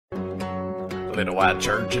little white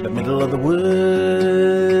church in the middle of the wood,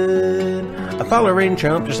 following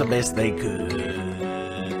Trump just the best they could.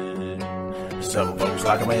 Some folks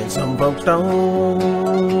like him and some folks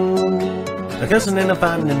don't. They're cussing and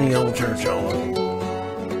fighting in the old church home.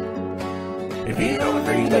 If you don't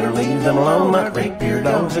agree, better leave them alone. Might rape your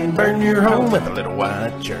dogs and burn your home with a little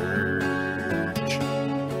white church.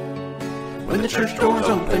 When the church doors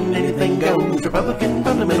open, anything goes. Republican,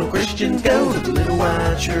 fundamental Christians go to the little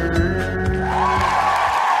white church.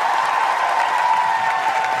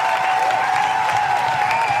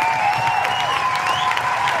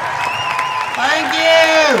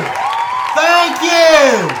 Thank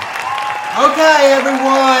you! Okay,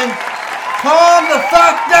 everyone, calm the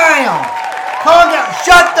fuck down. Calm down.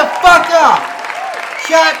 Shut the fuck up.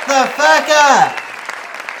 Shut the fuck up.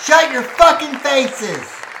 Shut your fucking faces.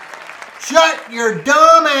 Shut your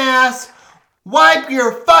dumb ass. Wipe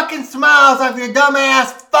your fucking smiles off your dumb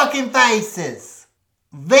ass fucking faces.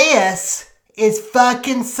 This is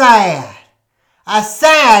fucking sad. A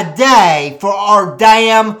sad day for our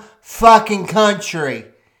damn fucking country,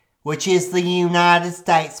 which is the United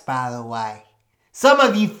States, by the way. Some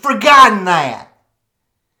of you forgotten that.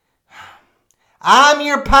 I'm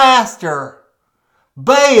your pastor,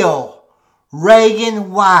 Bill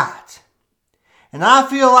Reagan White. And I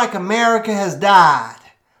feel like America has died.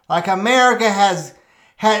 Like America has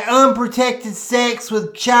had unprotected sex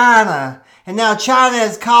with China. And now China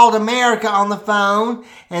has called America on the phone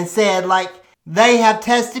and said like they have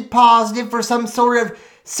tested positive for some sort of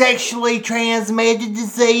sexually transmitted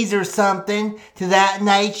disease or something to that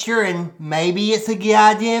nature, and maybe it's a good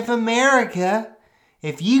idea for America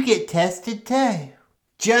if you get tested too.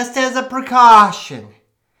 Just as a precaution.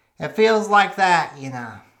 It feels like that, you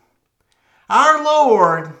know. Our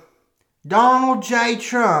Lord, Donald J.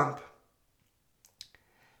 Trump,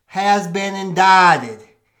 has been indicted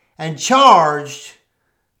and charged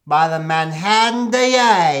by the Manhattan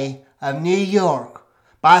DA of New York.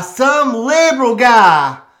 By some liberal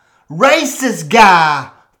guy, racist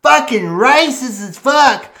guy, fucking racist as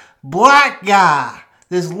fuck, black guy.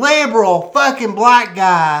 This liberal fucking black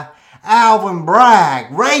guy, Alvin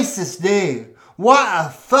Bragg, racist dude. What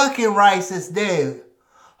a fucking racist dude.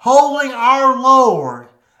 Holding our Lord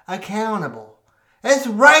accountable. It's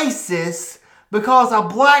racist because a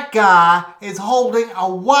black guy is holding a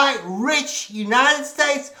white, rich United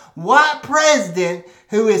States white president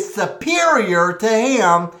who is superior to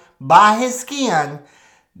him by his skin.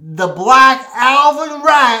 The black Alvin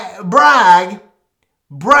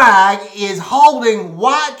Bragg is holding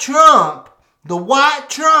white Trump, the white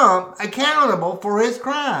Trump, accountable for his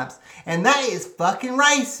crimes. And that is fucking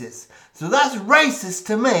racist. So that's racist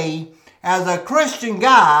to me. As a Christian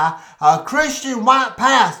guy, a Christian white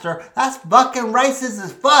pastor, that's fucking racist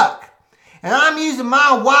as fuck. And I'm using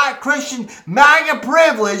my white Christian MAGA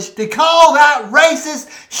privilege to call that racist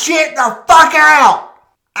shit the fuck out.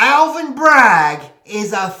 Alvin Bragg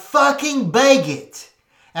is a fucking bigot.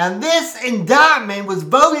 And this indictment was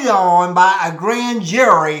voted on by a grand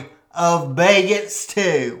jury of bigots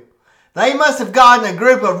too. They must have gotten a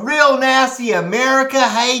group of real nasty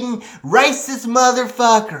America-hating racist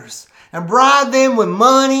motherfuckers and bribed them with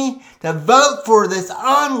money to vote for this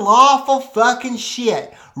unlawful fucking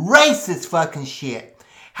shit. Racist fucking shit.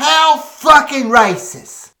 How fucking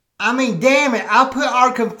racist. I mean, damn it, I put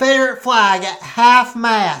our Confederate flag at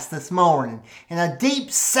half-mast this morning in a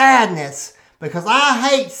deep sadness because I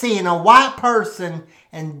hate seeing a white person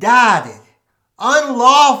indicted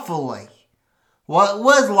unlawfully. Well, it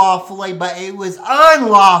was lawfully, but it was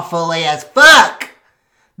unlawfully as fuck.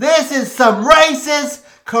 This is some racist,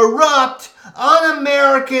 corrupt,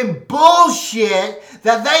 un-American bullshit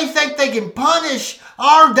that they think they can punish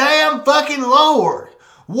our damn fucking Lord.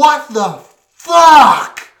 What the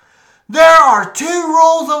fuck? There are two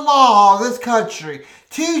rules of law in this country.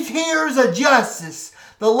 Two tiers of justice.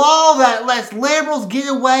 The law that lets liberals get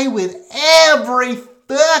away with every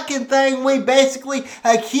fucking thing we basically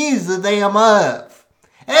accuse them of.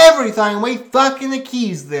 Everything we fucking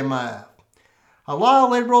accuse them of. A lot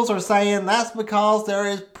of liberals are saying that's because there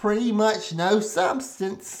is pretty much no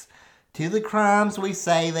substance to the crimes we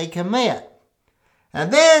say they commit.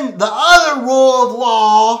 And then the other rule of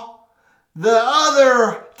law, the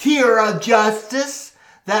other tier of justice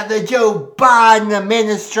that the Joe Biden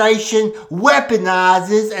administration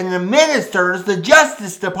weaponizes and administers the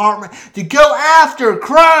Justice Department to go after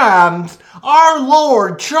crimes our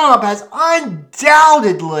Lord Trump has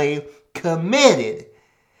undoubtedly committed.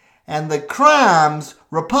 And the crimes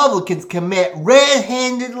Republicans commit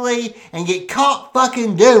red-handedly and get caught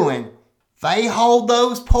fucking doing. They hold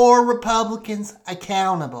those poor Republicans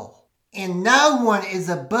accountable. And no one is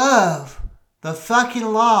above the fucking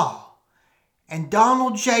law. And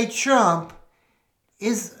Donald J. Trump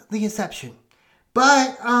is the exception.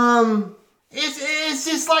 But, it's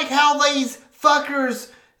just like how these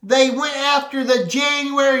fuckers, they went after the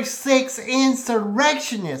January 6th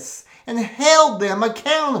insurrectionists and held them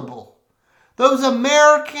accountable. Those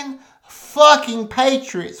American fucking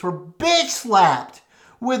patriots were bitch slapped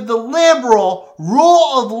with the liberal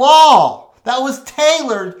rule of law that was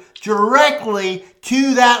tailored directly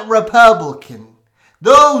to that Republican.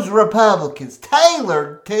 Those Republicans,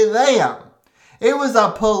 tailored to them. It was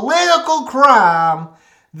a political crime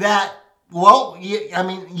that,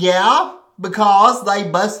 because they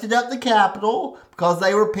busted up the Capitol, because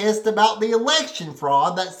they were pissed about the election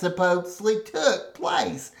fraud that supposedly took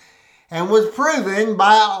place and was proven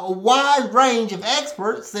by a wide range of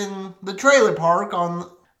experts in the trailer park on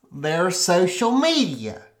their social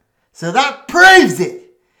media. So that proves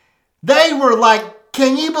it. They were like,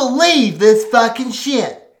 can you believe this fucking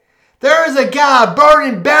shit? There is a guy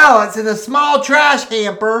burning ballots in a small trash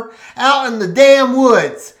hamper out in the damn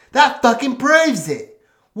woods. That fucking proves it.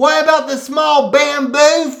 What about the small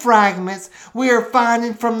bamboo fragments we are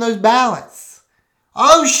finding from those ballots?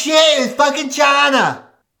 Oh shit, it's fucking China.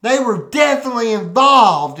 They were definitely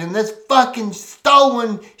involved in this fucking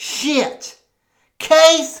stolen shit.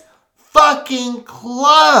 Case fucking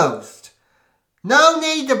closed. No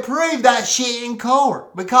need to prove that shit in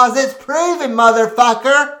court because it's proven,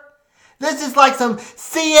 motherfucker. This is like some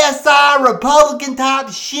CSI Republican type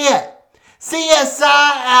shit.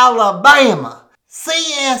 CSI Alabama.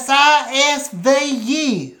 CSI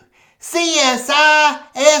SVU. CSI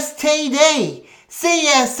STD.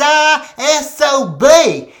 CSI SOB.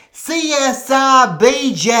 CSI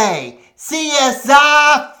BJ.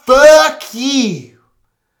 CSI fuck you.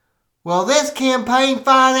 Well, this campaign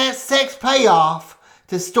finance sex payoff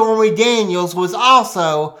to Stormy Daniels was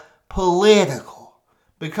also political.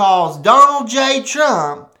 Because Donald J.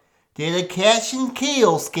 Trump did a catch and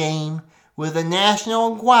kill scheme with the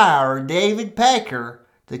National Enquirer, David Pecker,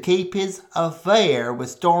 to keep his affair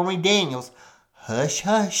with Stormy Daniels hush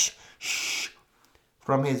hush shh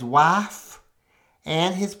from his wife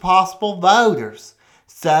and his possible voters.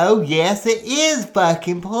 So, yes, it is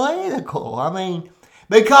fucking political.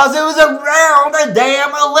 Because it was around the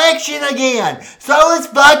damn election again. So it's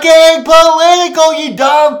fucking political, you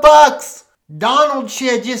dumb fucks. Donald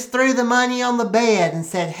should just threw the money on the bed and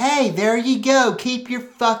said, hey, there you go. Keep your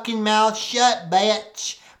fucking mouth shut,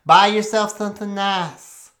 bitch. Buy yourself something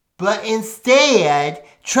nice. But instead,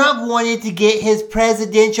 Trump wanted to get his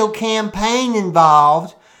presidential campaign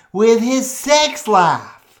involved with his sex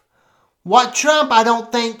life. What Trump, I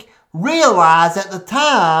don't think, realized at the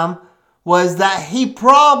time was that he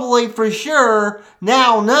probably for sure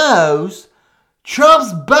now knows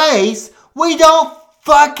Trump's base, we don't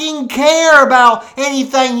fucking care about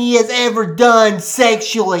anything he has ever done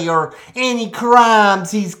sexually or any crimes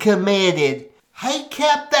he's committed. He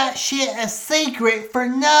kept that shit a secret for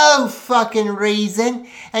no fucking reason,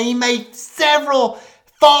 and he made several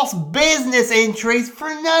false business entries for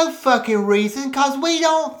no fucking reason because we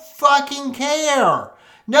don't fucking care.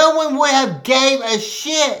 No one would have gave a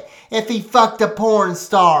shit if he fucked a porn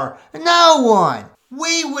star. No one.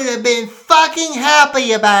 We would have been fucking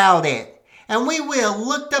happy about it. And we would have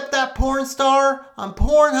looked up that porn star on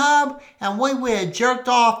Pornhub and we would have jerked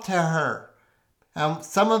off to her.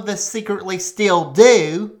 Some of us secretly still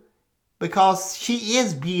do because she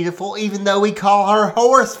is beautiful even though we call her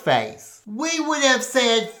horseface. We would have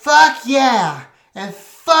said, fuck yeah, and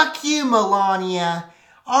fuck you, Melania.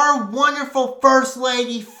 Our wonderful first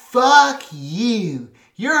lady, fuck you.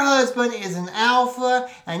 Your husband is an alpha,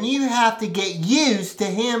 and you have to get used to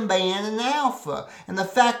him being an alpha. And the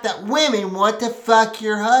fact that women want to fuck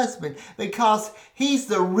your husband because he's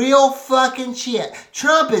the real fucking shit.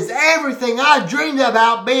 Trump is everything I dreamed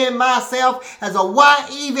about being myself as a white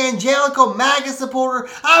evangelical MAGA supporter.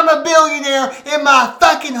 I'm a billionaire in my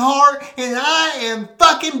fucking heart, and I am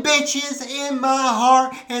fucking bitches in my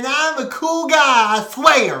heart, and I'm a cool guy, I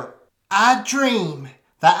swear. I dream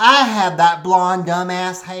that I have that blonde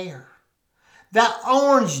dumbass hair, that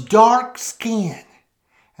orange dark skin,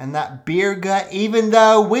 and that beer gut, even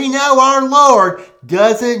though we know our Lord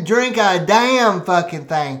doesn't drink a damn fucking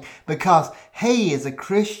thing because he is a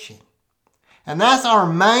Christian. And that's our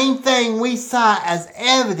main thing we cite as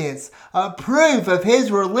evidence of proof of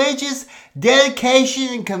his religious dedication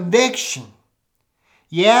and conviction.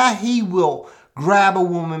 Yeah, he will grab a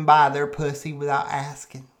woman by their pussy without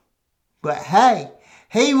asking. But hey,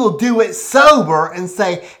 he will do it sober and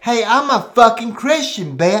say, hey, I'm a fucking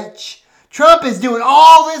Christian, bitch. Trump is doing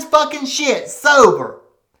all this fucking shit sober.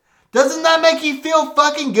 Doesn't that make you feel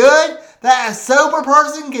fucking good? that a sober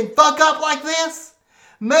person can fuck up like this?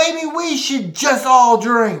 Maybe we should just all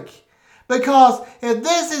drink. Because if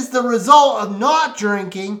this is the result of not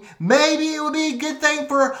drinking, maybe it would be a good thing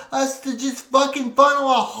for us to just fucking funnel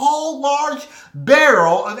a whole large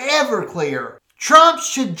barrel of Everclear. Trump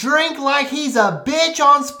should drink like he's a bitch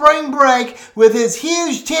on spring break with his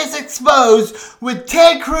huge tits exposed, with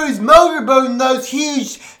Ted Cruz motorboating those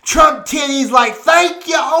huge Trump titties like, thank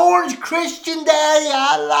you, Orange Christian Daddy,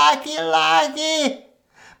 I like it.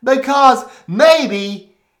 Because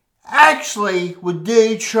maybe actually would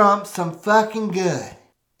do Trump some fucking good.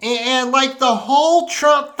 And like the whole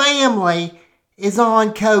Trump family is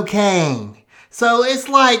on cocaine. So it's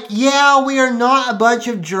like, yeah, we are not a bunch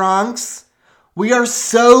of drunks. We are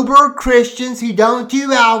sober Christians who don't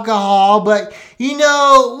do alcohol, but you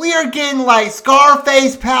know, we are getting like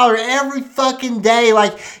Scarface powder every fucking day,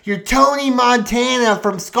 like you're Tony Montana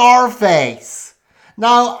from Scarface.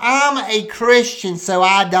 No, I'm a Christian, so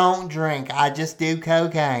I don't drink. I just do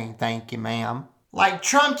cocaine. Thank you, ma'am. Like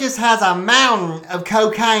Trump just has a mountain of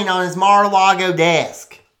cocaine on his Mar-a-Lago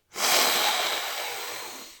desk.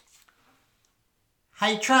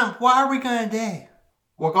 Hey, Trump, what are we going to do?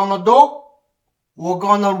 We're going to do? We're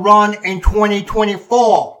going to run in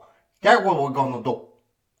 2024. That's what we're going to do.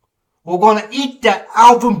 We're going to eat that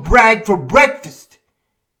Alvin Bragg for breakfast.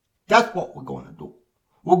 That's what we're going to do.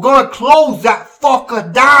 We're going to close that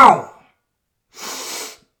fucker down.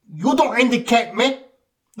 You don't indicate me.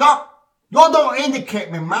 No, you don't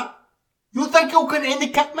indicate me, man. You think you can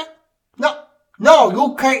indicate me? No,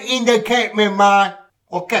 you can't indicate me, man.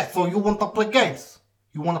 Okay, so you want to play games?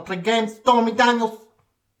 You want to play games, Stormy Daniels?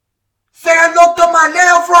 Say hello to my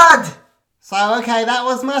little friend! So, okay, that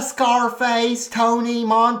was my Scarface, Tony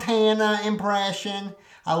Montana impression.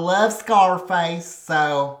 I love Scarface,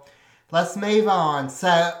 so let's move on.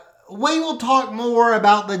 So, we will talk more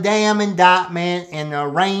about the damn indictment and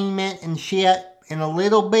arraignment and shit in a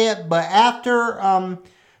little bit, but after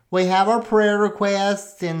we have our prayer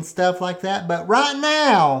requests and stuff like that. But right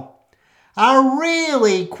now, I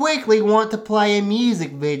really quickly want to play a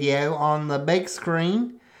music video on the big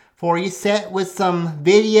screen for you, set with some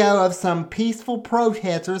video of some peaceful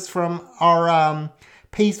protesters from our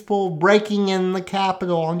peaceful breaking in the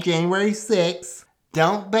Capitol on January 6th.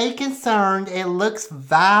 Don't be concerned, it looks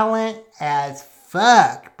violent as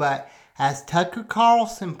fuck, but as Tucker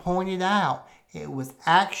Carlson pointed out, it was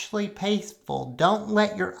actually peaceful. Don't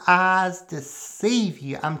let your eyes deceive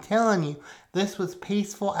you. I'm telling you, this was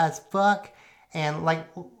peaceful as fuck. And like,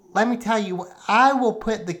 let me tell you, I will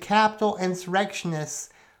put the Capitol insurrectionists,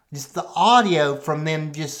 just the audio from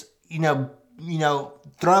them just, you know,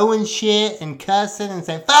 throwing shit and cussing and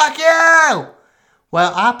saying, fuck you!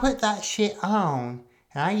 Well, I put that shit on,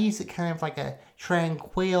 and I use it kind of like a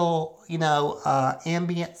tranquil,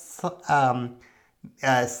 ambient sound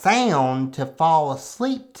to fall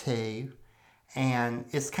asleep to. And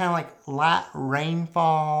it's kind of like light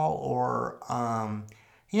rainfall or,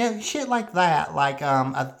 shit like that. Like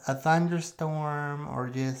a thunderstorm or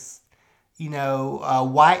just,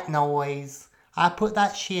 white noise. I put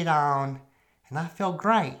that shit on and I feel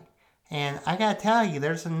great. And I gotta tell you,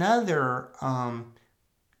 there's another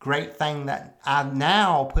great thing that I've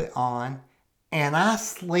now put on. And I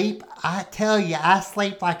sleep, I tell you, I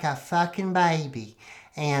sleep like a fucking baby.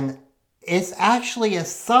 And it's actually a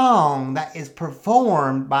song that is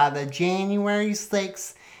performed by the January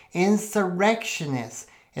 6th insurrectionists.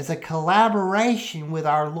 It's a collaboration with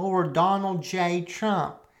our Lord Donald J.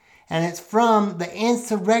 Trump. And it's from the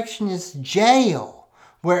insurrectionist jail,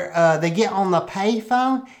 where they get on the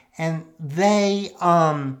payphone and they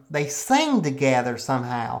sing together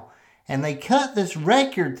somehow. And they cut this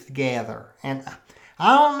record together. And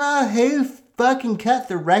I don't know who fucking cut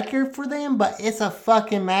the record for them, but it's a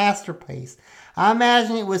fucking masterpiece. I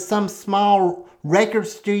imagine it was some small record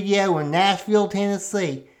studio in Nashville,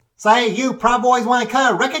 Tennessee. Say, you Proud Boys want to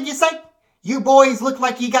cut a record, you say? You boys look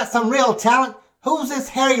like you got some real talent. Who's this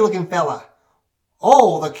hairy-looking fella?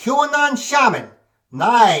 Oh, the QAnon shaman.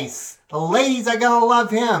 Nice. The ladies are gonna love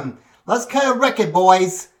him. Let's cut a record,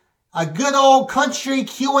 boys. A good old country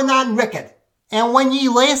QAnon record. And when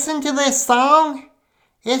you listen to this song,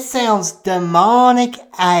 it sounds demonic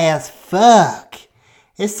as fuck.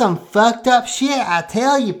 It's some fucked up shit, I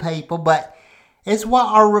tell you people, but it's what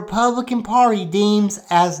our Republican Party deems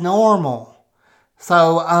as normal.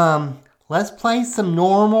 So, let's play some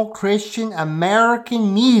normal Christian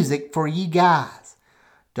American music for you guys.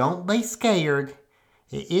 Don't be scared.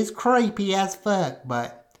 It is creepy as fuck,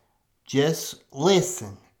 but just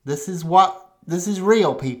listen. This is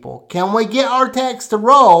real, people. Can we get our text to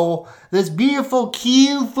roll this beautiful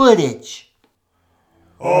Q footage?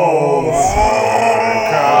 Oh, Can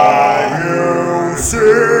you see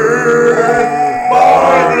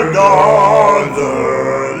by the dawn's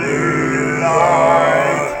early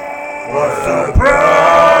light what so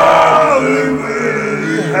proudly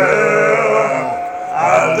we hailed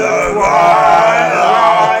at the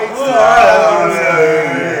twilight's last.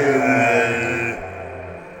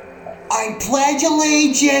 I pledge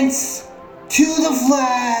allegiance to the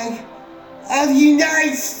flag of the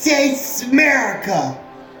United States of America.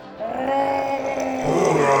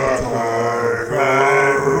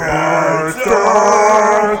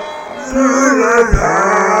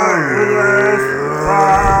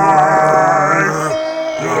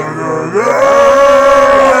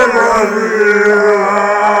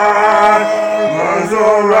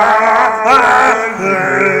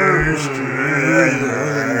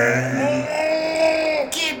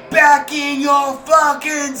 Get back in your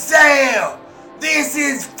fucking cell! This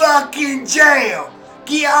is fucking jail!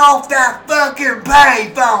 Get off that fucking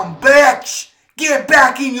payphone, bitch! Get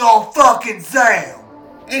back in your fucking cell!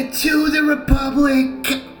 And to the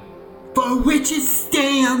republic for which it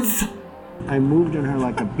stands. I moved on her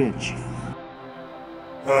like a bitch. The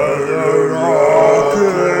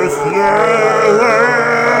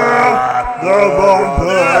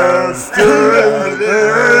bombastic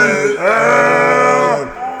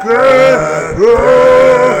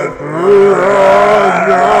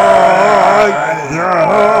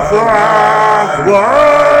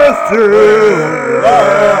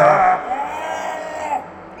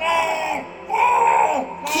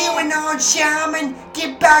QAnon shaman,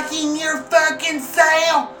 get back in your fucking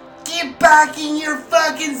cell! Get back in your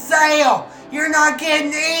fucking cell! You're not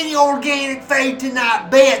getting any organic food tonight,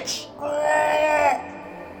 bitch!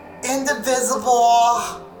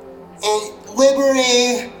 Indivisible and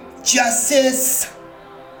liberty, justice,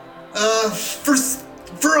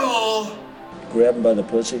 for all. Grab him by the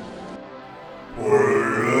pussy.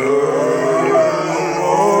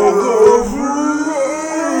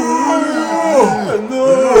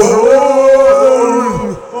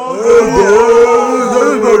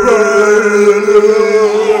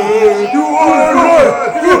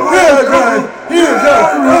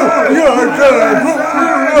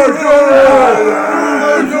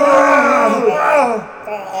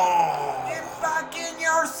 Get back in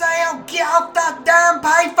your cell! Get off that damn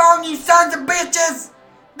payphone, you sons of bitches!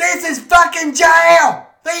 This is fucking jail!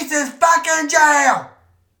 This is fucking jail!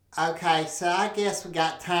 Okay, so I guess we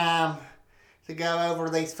got time to go over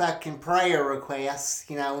these fucking prayer requests,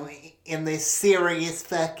 you know, in this serious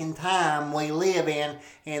fucking time we live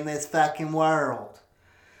in this fucking world.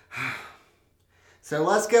 So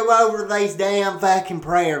let's go over these damn fucking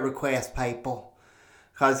prayer requests, people.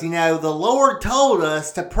 Because, you know, the Lord told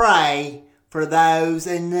us to pray for those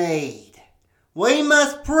in need. We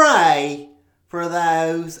must pray for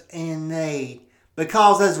those in need.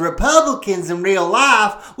 Because as Republicans in real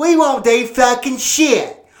life, we won't do fucking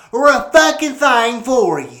shit or a fucking thing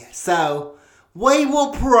for you. So, we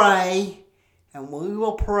will pray, and we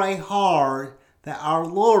will pray hard that our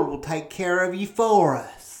Lord will take care of you for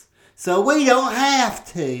us. So we don't have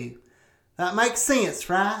to. That makes sense,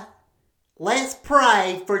 right? Let's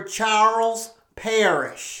pray for Charles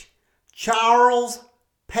Parrish. Charles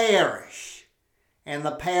Parrish and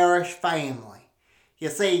the Parrish family. You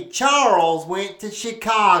see, Charles went to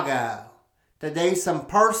Chicago to do some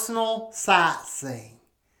personal sightseeing.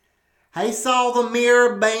 He saw the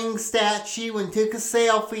Mirror Bing statue and took a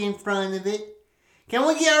selfie in front of it. Can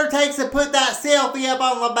we get our takes to put that selfie up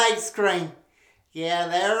on the big screen? Yeah,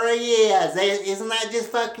 there he is. Isn't that just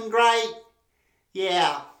fucking great?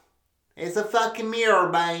 Yeah. It's a fucking mirror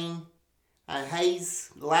bang. And he's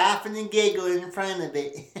laughing and giggling in front of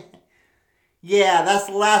it. Yeah, that's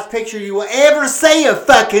the last picture you will ever see of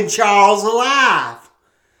fucking Charles alive.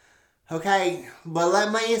 Okay, but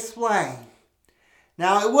let me explain.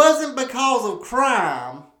 Now, it wasn't because of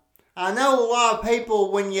crime. I know a lot of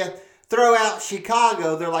people, when you throw out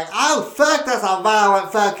Chicago, they're like, oh, fuck, that's a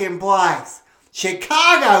violent fucking place.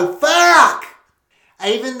 Chicago, fuck!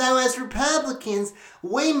 Even though as Republicans,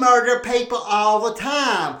 we murder people all the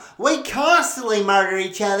time. We constantly murder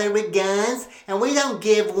each other with guns, and we don't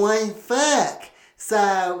give one fuck.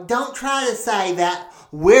 So don't try to say that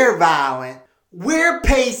we're violent. We're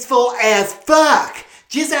peaceful as fuck.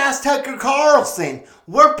 Just ask Tucker Carlson.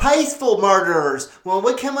 We're peaceful murderers. When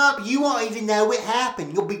we come up, you won't even know what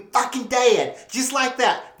happened. You'll be fucking dead. Just like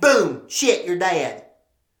that. Boom. Shit, you're dead.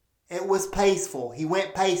 It was peaceful. He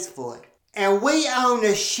went peacefully. And we own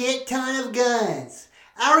a shit ton of guns.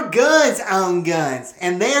 Our guns own guns.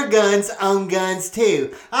 And their guns own guns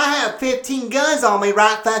too. I have 15 guns on me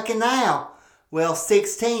right fucking now. Well,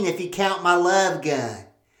 16 if you count my love gun.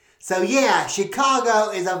 So yeah,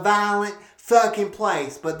 Chicago is a violent fucking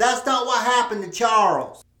place. But that's not what happened to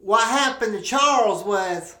Charles. What happened to Charles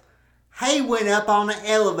was he went up on an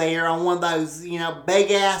elevator on one of those,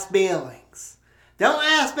 big ass buildings. Don't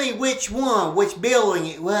ask me which building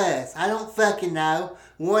it was. I don't fucking know.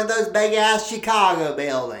 One of those big ass Chicago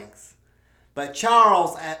buildings. But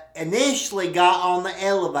Charles initially got on the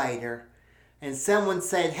elevator and someone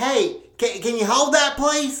said, "Hey, can you hold that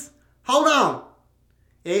please? Hold on."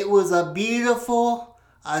 It was a beautiful,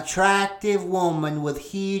 attractive woman with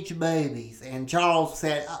huge boobies. And Charles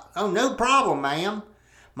said, "Oh, no problem, ma'am.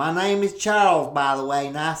 My name is Charles, by the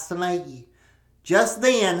way. Nice to meet you." Just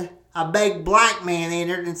then, a big black man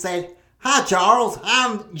entered and said, "Hi, Charles.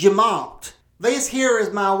 I'm Jamont. This here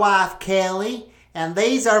is my wife, Kelly. And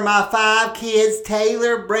these are my 5 kids,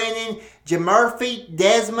 Taylor, Brennan, Jamurphy,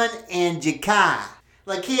 Desmond, and Jakai."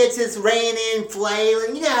 The kids just ran in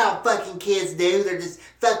flailing. You know how fucking kids do. They're just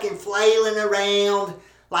fucking flailing around.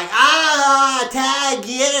 Like, Ty,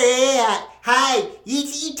 get it. Hey,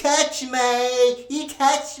 you touch me. You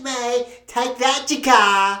touch me. Take that,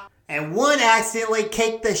 Jakai. And one accidentally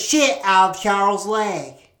kicked the shit out of Charles'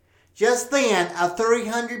 leg. Just then, a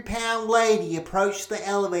 300-pound lady approached the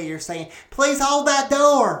elevator saying, "Please hold that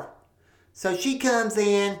door." So she comes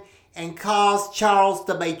in and caused Charles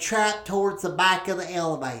to be trapped towards the back of the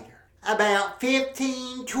elevator. About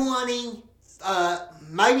 15, 20,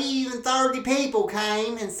 maybe even 30 people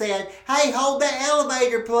came and said, "Hey, hold that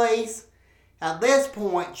elevator, please." At this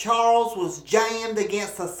point, Charles was jammed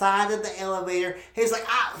against the side of the elevator. He's like,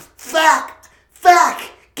 fuck,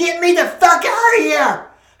 get me the fuck out of here.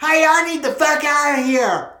 Hey, I need the fuck out of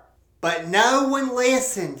here. But no one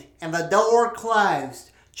listened and the door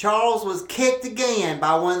closed. Charles was kicked again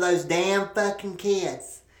by one of those damn fucking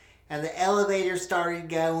kids. And the elevator started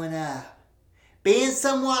going up. Being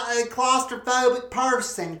somewhat a claustrophobic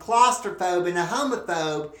person, claustrophobe and a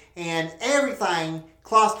homophobe and everything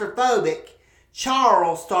claustrophobic,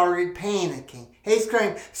 Charles started panicking. He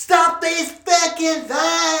screamed, "Stop this fucking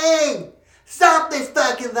thing! Stop this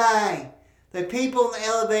fucking thing!" The people in the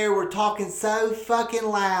elevator were talking so fucking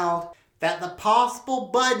loud that the possible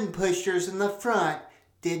button pushers in the front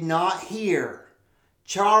did not hear.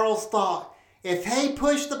 Charles thought if he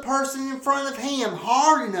pushed the person in front of him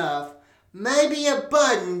hard enough, maybe a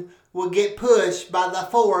button would get pushed by the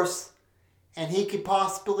force and he could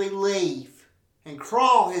possibly leave and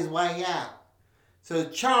crawl his way out. So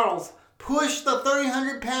Charles pushed the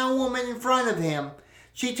 300-pound woman in front of him.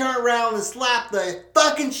 She turned around and slapped the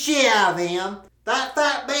fucking shit out of him. That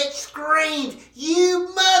fat bitch screamed, "You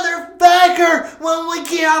motherfucker! When we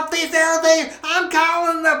get off this elevator, I'm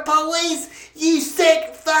calling the police! You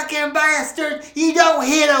sick fucking bastard! You don't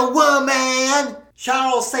hit a woman!"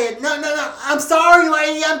 Charles said, No, I'm sorry,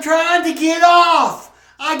 lady. I'm trying to get off.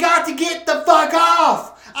 I got to get the fuck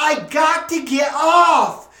off. I got to get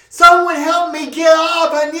off. Someone help me get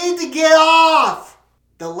off. I need to get off."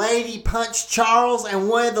 The lady punched Charles and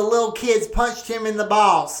one of the little kids punched him in the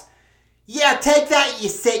balls. "Yeah, take that, you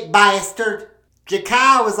sick bastard."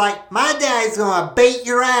 Jakai was like, "My daddy's gonna beat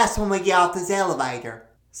your ass when we get off this elevator."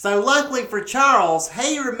 So luckily for Charles,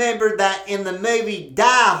 he remembered that in the movie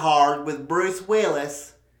Die Hard with Bruce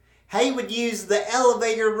Willis, he would use the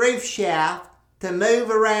elevator roof shaft to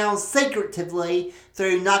move around secretively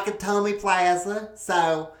through Nakatomi Plaza.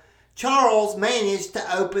 So Charles managed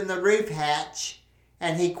to open the roof hatch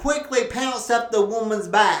and he quickly pounced up the woman's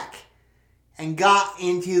back and got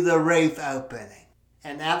into the roof opening.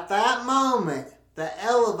 And at that moment, the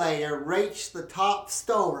elevator reached the top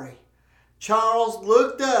story. Charles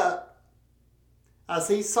looked up as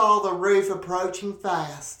he saw the roof approaching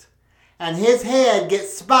fast, and his head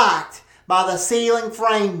gets spiked by the ceiling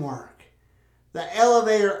framework. The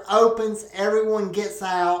elevator opens, everyone gets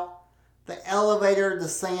out, the elevator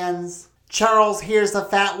descends. Charles hears the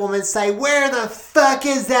fat woman say, "Where the fuck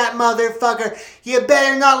is that motherfucker? You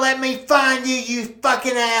better not let me find you, you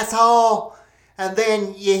fucking asshole." And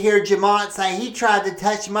then you hear Jamont say, "He tried to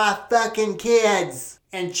touch my fucking kids."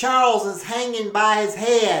 And Charles is hanging by his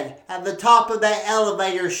head at the top of that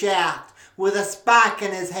elevator shaft with a spike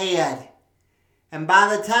in his head. And by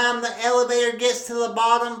the time the elevator gets to the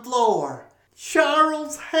bottom floor,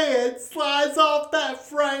 Charles' head slides off that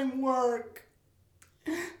framework.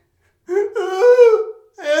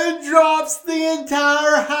 It drops the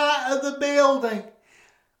entire height of the building.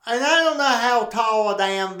 And I don't know how tall a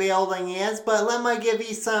damn building is, but let me give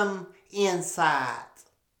you some insight.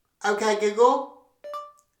 Okay, Google.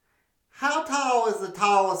 How tall is the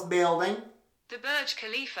tallest building? The Burj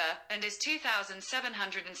Khalifa, and is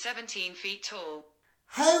 2,717 feet tall.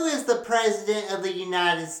 Who is the President of the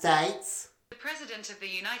United States? The President of the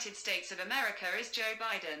United States of America is Joe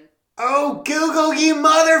Biden. Oh, Google, you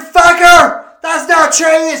motherfucker! That's not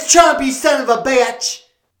true, it's Trump, you son of a bitch!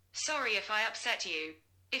 Sorry if I upset you.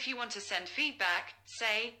 If you want to send feedback,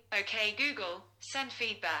 say, okay Google, send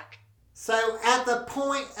feedback. So at the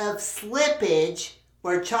point of slippage,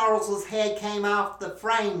 where Charles's head came off the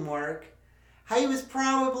framework, he was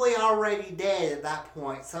probably already dead at that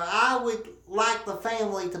point. So I would like the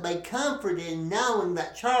family to be comforted in knowing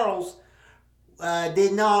that Charles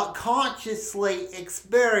did not consciously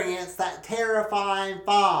experience that terrifying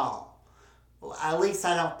fall. Well, at least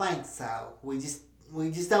I don't think so. We just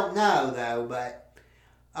don't know though. But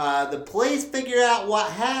the police figured out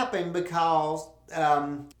what happened because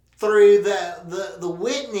through the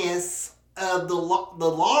witness of the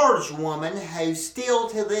large woman who still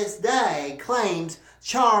to this day claims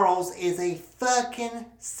Charles is a fucking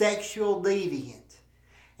sexual deviant.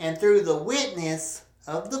 And through the witness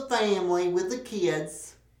of the family with the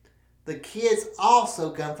kids also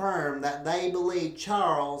confirmed that they believe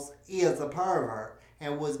Charles is a pervert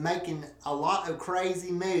and was making a lot of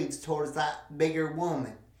crazy moves towards that bigger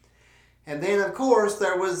woman. And then, of course,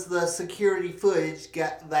 there was the security footage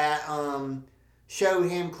that showed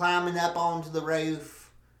him climbing up onto the roof,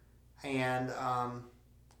 and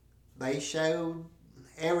they showed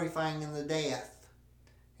everything in the death.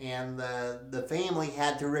 And the family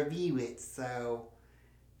had to review it, so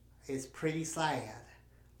it's pretty sad.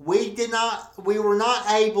 We were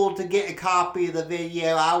not able to get a copy of the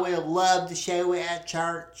video. I would have loved to show it at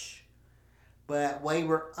church, but we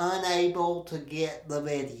were unable to get the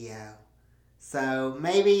video. So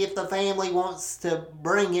maybe if the family wants to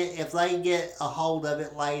bring it, if they get a hold of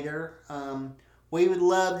it later, we would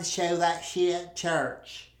love to show that shit at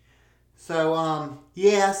church. So,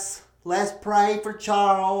 yes, let's pray for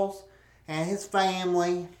Charles and his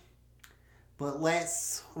family. But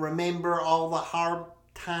let's remember all the hard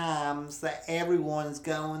times that everyone's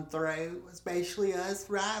going through, especially us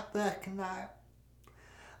right fucking now.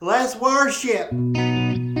 Let's worship.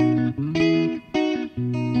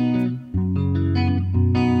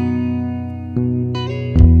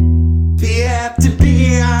 After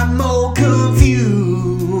beer, I'm more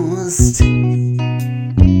confused.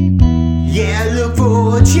 Yeah, look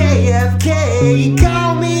for JFK,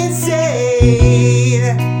 call me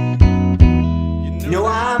insane. You know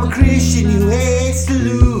I'm a Christian who hates to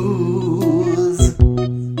lose,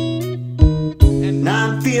 and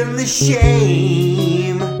I'm feeling the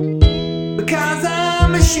shame because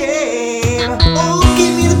I'm ashamed. Oh,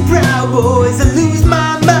 give me the Proud Boys, I lose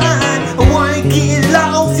my mind. I wanna get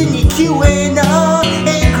lost in your QAnon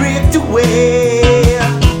and drift away.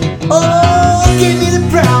 Oh, give me the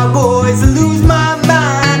Proud Boys, I lose my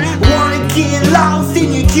mind. I wanna get lost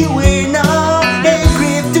in your QAnon and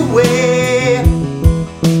drift away.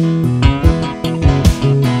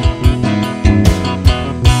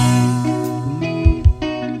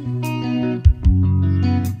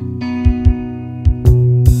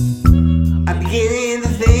 I'm beginning to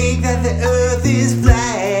think that the earth is flat.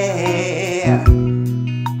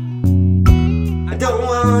 I don't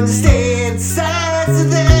understand the science of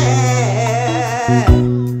that.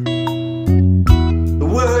 The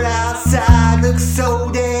world outside looks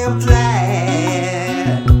so damn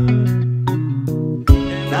flat.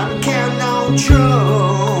 And I'm counting on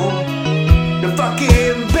Trump to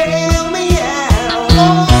fucking bail me out.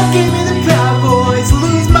 Oh, give me the Proud Boys,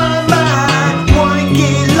 lose my mind. Wanna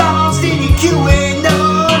get lost in your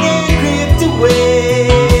QAnon and drift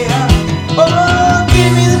away. Oh,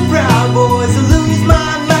 give me the Proud Boys, lose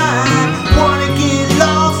my mind. Wanna get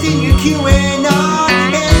lost in your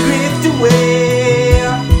QAnon and drift away.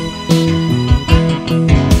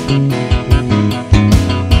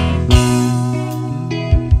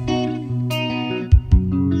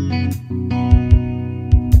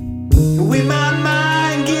 When my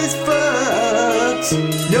mind gets fucked,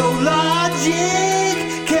 no logic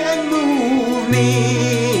can move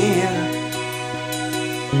me.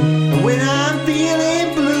 When I'm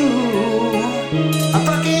feeling blue, I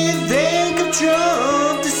fucking think of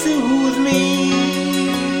Trump to soothe me.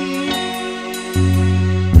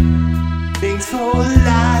 Thanks for the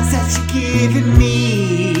lies that you're giving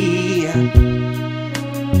me. I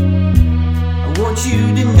want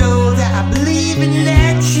you to know that I believe in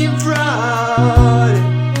election fraud.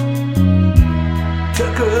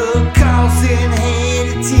 Tucker Carlson,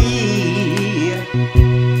 Hannity.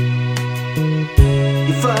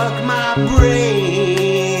 You fuck my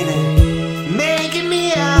brain, making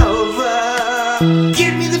me over.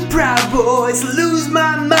 Give me the Proud Boys, lose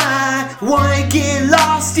my mind. Wanna get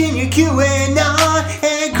lost in your QAnon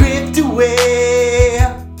and drift away.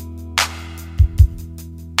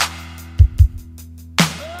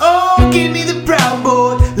 give me the Proud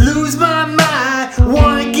Boy, lose my mind.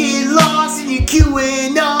 Wanna get lost in your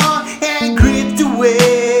QAnon and gripped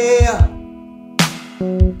away.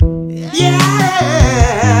 Yeah.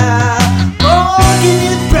 Oh, give me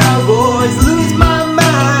the Proud Boys, lose my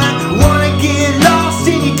mind. Wanna get lost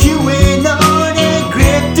in your QAnon and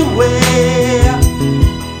gripped away.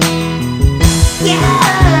 Yeah.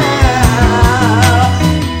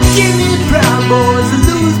 Give me the Proud Boys,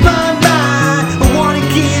 lose my mind. I wanna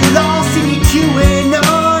get lost in your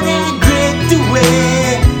QAnon and gripped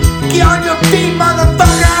away. Get on your feet,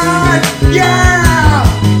 motherfuckers! Yeah!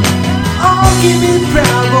 Oh, give me the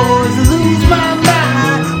Proud Boys, lose my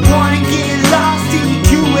mind. Wanna get lost in your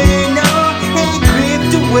QAnon and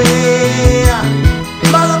gripped away.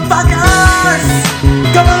 Motherfuckers!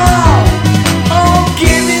 Come on! Oh,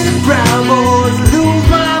 give me the Proud Boys, lose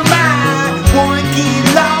my mind. Wanna get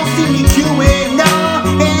lost in your QAnon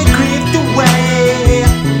and gripped away.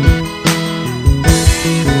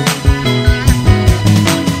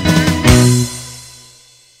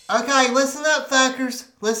 Okay, listen up, fuckers.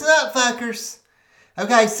 Listen up, fuckers.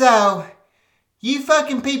 Okay, so, you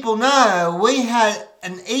fucking people know we had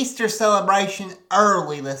an Easter celebration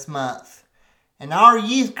early this month. And our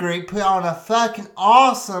youth group put on a fucking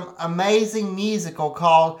awesome, amazing musical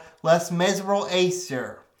called Les Miserable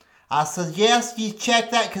Easter. I suggest you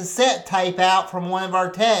check that cassette tape out from one of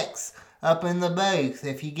our techs up in the booth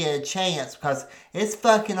if you get a chance, because it's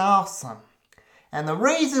fucking awesome. And the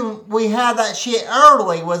reason we had that shit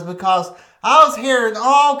early was because I was hearing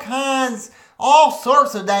all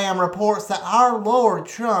sorts of damn reports that our Lord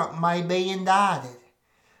Trump may be indicted.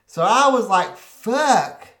 So I was like,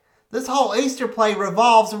 fuck. This whole Easter play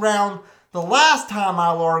revolves around the last time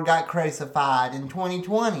our Lord got crucified in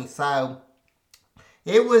 2020. So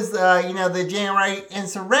it was, the January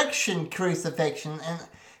insurrection crucifixion.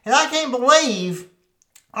 And I can't believe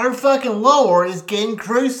our fucking Lord is getting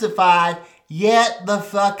crucified yet the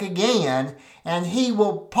fuck again. And he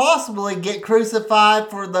will possibly get crucified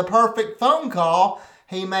for the perfect phone call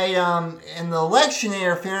he made in the election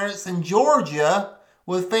interference in Georgia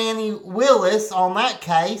with Fannie Willis on that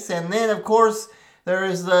case. And then, of course, there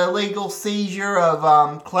is the illegal seizure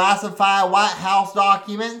of classified White House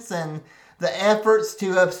documents and the efforts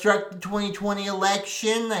to obstruct the 2020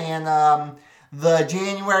 election and the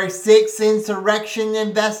January 6th insurrection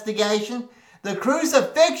investigation. The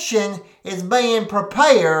crucifixion is being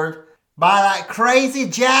prepared by that crazy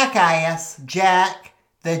jackass, Jack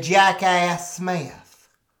the Jackass Smith.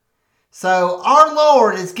 So our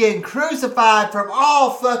Lord is getting crucified from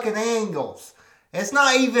all fucking angles. It's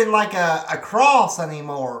not even like a cross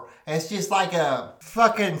anymore. It's just like a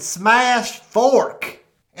fucking smashed fork.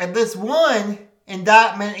 And this one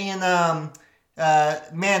indictment in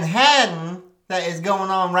Manhattan that is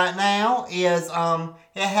going on right now is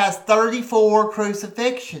it has 34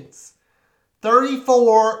 crucifixions.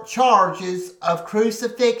 34 charges of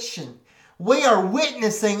crucifixion. We are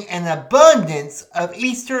witnessing an abundance of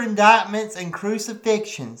Easter indictments and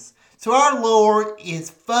crucifixions. So our Lord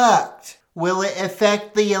is fucked. Will it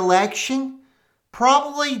affect the election?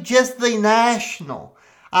 Probably just the national.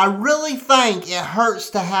 I really think it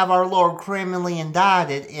hurts to have our Lord criminally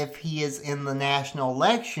indicted if he is in the national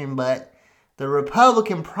election, but the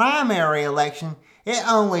Republican primary election, it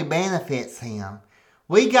only benefits him.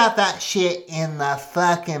 We got that shit in the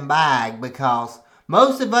fucking bag because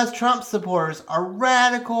most of us Trump supporters are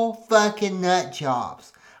radical fucking nut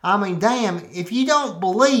jobs. I mean, damn, if you don't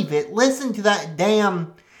believe it, listen to that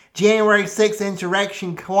damn January 6th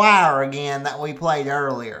insurrection choir again that we played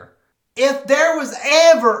earlier. If there was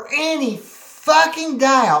ever any fucking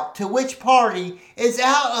doubt to which party is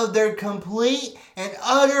out of their complete and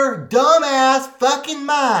utter dumbass fucking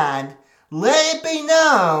mind, let it be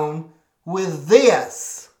known with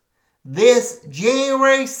this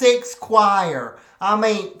January 6th choir. I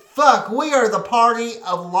mean, fuck, we are the party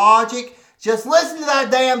of logic. Just listen to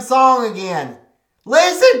that damn song again.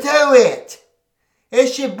 Listen to it. It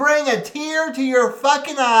should bring a tear to your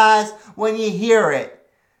fucking eyes when you hear it.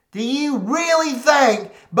 Do you really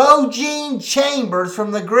think Bo Jean Chambers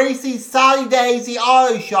from the greasy Saudi Daisy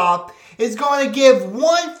Auto Shop is going to give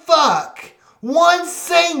one fuck, one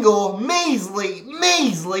single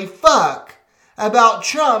measly fuck about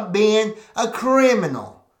Trump being a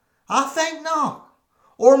criminal? I think not.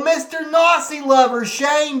 Or Mr. Nazi lover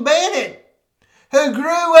Shane Bennett, who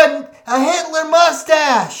grew a Hitler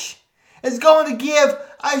mustache, is going to give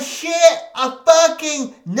a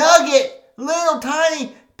fucking nugget, little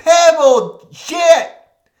tiny pebbled shit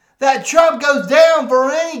that Trump goes down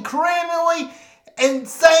for any criminally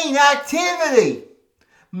insane activity.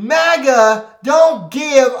 MAGA don't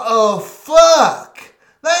give a fuck.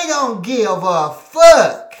 They don't give a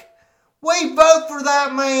fuck. We vote for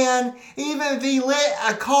that man even if he lit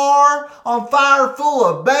a car on fire full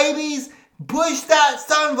of babies, pushed that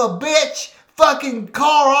son of a bitch fucking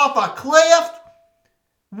car off a cliff.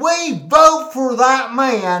 We vote for that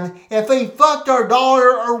man if he fucked our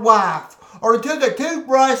daughter or wife, or took a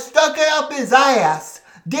toothbrush, stuck it up his ass,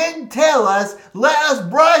 didn't tell us, let us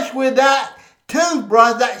brush with that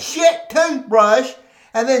toothbrush, that shit toothbrush,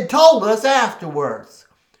 and then told us afterwards.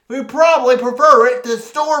 We probably prefer it to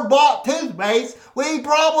store-bought toothpaste. We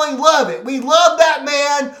probably love it. We love that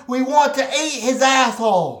man. We want to eat his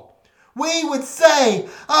asshole. We would say,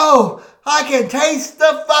 oh, I can taste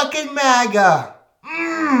the fucking MAGA.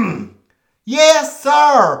 Yes,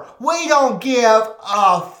 sir. We don't give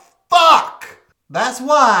a fuck. That's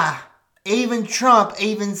why even Trump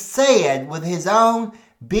even said with his own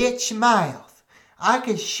bitch mouth, I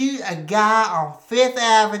could shoot a guy on 5th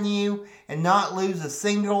Avenue and not lose a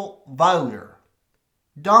single voter.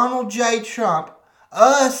 Donald J. Trump,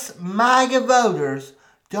 us MAGA voters,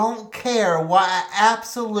 don't care what an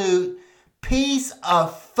absolute piece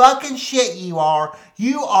of fucking shit you are.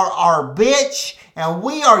 You are our bitch and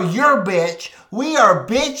we are your bitch. We are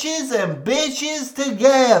bitches and bitches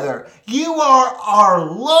together. You are our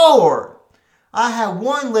Lord. I had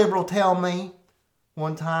one liberal tell me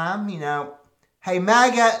one time, hey,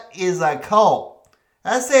 MAGA is a cult.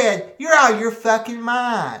 I said, you're out of your fucking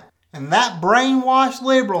mind. And that brainwashed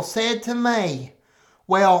liberal said to me,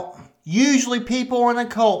 well, usually people in a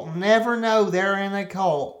cult never know they're in a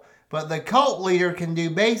cult. But the cult leader can do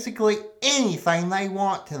basically anything they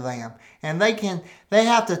want to them. And they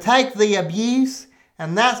have to take the abuse.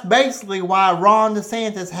 And that's basically why Ron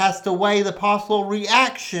DeSantis has to weigh the possible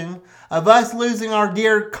reaction of us losing our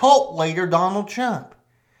dear cult leader, Donald Trump.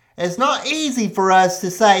 It's not easy for us to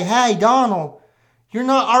say, hey, Donald, you're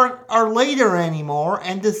not our leader anymore.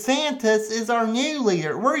 And DeSantis is our new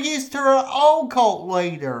leader. We're used to our old cult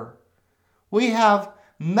leader. We have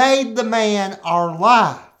made the man our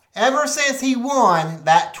life. Ever since he won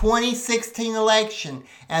that 2016 election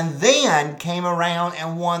and then came around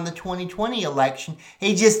and won the 2020 election,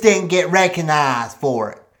 he just didn't get recognized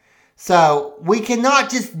for it. So we cannot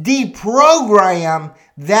just deprogram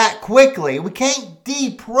that quickly. We can't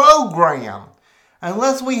deprogram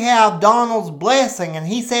unless we have Donald's blessing and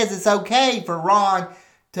he says it's okay for Ron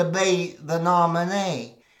to be the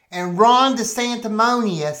nominee. And Ron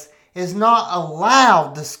DeSantimonious is not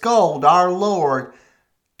allowed to scold our Lord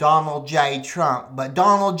Donald J. Trump. But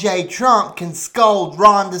Donald J. Trump can scold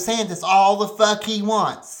Ron DeSantis all the fuck he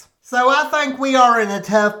wants. So I think we are in a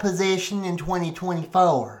tough position in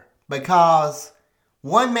 2024. Because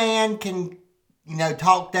one man can,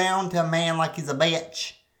 talk down to a man like he's a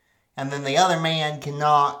bitch. And then the other man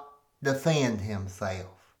cannot defend himself.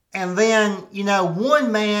 And then,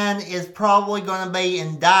 one man is probably going to be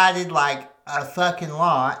indicted like a fucking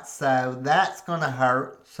lot. So that's going to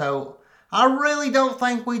hurt. So I really don't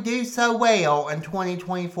think we do so well in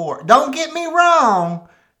 2024. Don't get me wrong.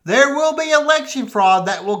 There will be election fraud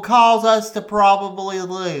that will cause us to probably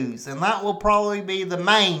lose. And that will probably be the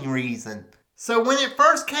main reason. So when it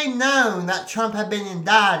first came known that Trump had been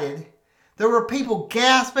indicted, there were people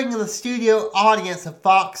gasping in the studio audience of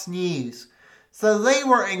Fox News. So they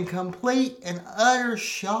were in complete and utter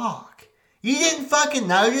shock. You didn't fucking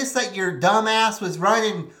notice that your dumbass was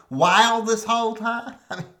running wild this whole time?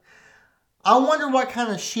 I wonder what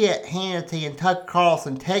kind of shit Hannity and Tucker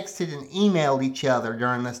Carlson texted and emailed each other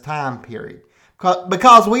during this time period.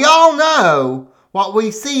 Because we all know what we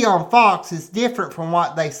see on Fox is different from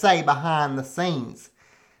what they say behind the scenes.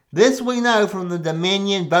 This we know from the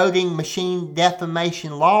Dominion voting machine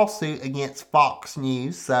defamation lawsuit against Fox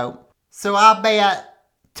News. So I bet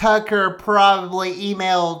Tucker probably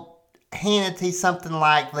emailed Hannity something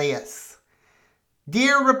like this.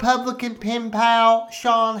 Dear Republican pen pal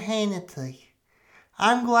Sean Hannity,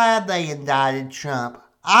 I'm glad they indicted Trump.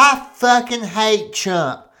 I fucking hate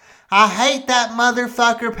Trump. I hate that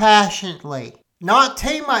motherfucker passionately. Not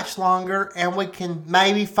too much longer and we can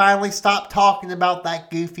maybe finally stop talking about that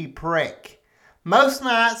goofy prick. Most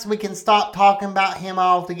nights we can stop talking about him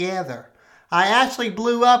altogether. I actually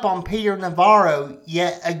blew up on Peter Navarro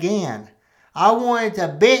yet again. I wanted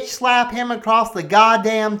to bitch slap him across the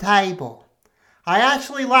goddamn table. I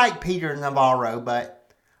actually like Peter Navarro,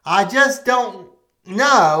 but I just don't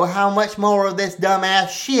know how much more of this dumbass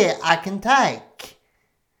shit I can take.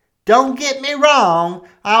 Don't get me wrong,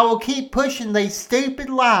 I will keep pushing these stupid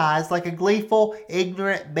lies like a gleeful,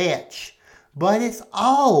 ignorant bitch. But it's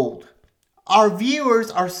old. Our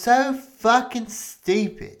viewers are so fucking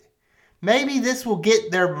stupid. Maybe this will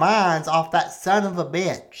get their minds off that son of a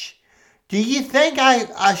bitch. Do you think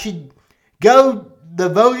I should go the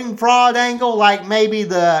voting fraud angle, like maybe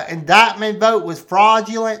the indictment vote was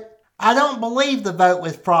fraudulent? I don't believe the vote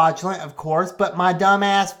was fraudulent, of course, but my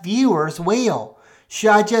dumbass viewers will.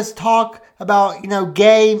 Should I just talk about,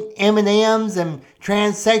 gay M&Ms and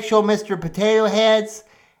transsexual Mr. Potato Heads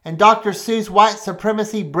and Dr. Seuss white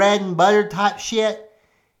supremacy bread and butter type shit?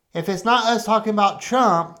 If it's not us talking about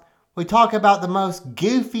Trump, we talk about the most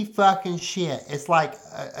goofy fucking shit. It's like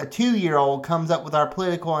a 2-year-old comes up with our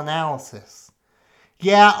political analysis.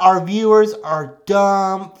 Yeah, our viewers are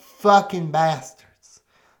dumb fucking bastards.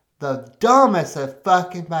 The dumbest of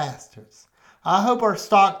fucking bastards. I hope our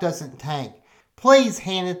stock doesn't tank. Please,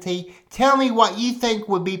 Hannity, tell me what you think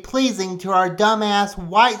would be pleasing to our dumbass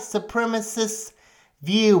white supremacist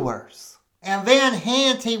viewers. And then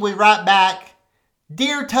Hannity would write back,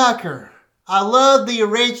 Dear Tucker, I love the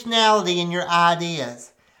originality in your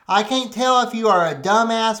ideas. I can't tell if you are a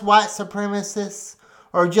dumbass white supremacist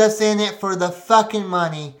or just in it for the fucking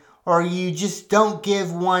money or you just don't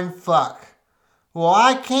give one fuck. Well,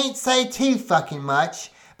 I can't say too fucking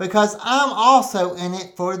much because I'm also in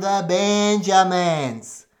it for the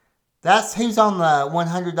Benjamins. That's who's on the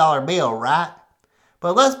 $100 bill, right?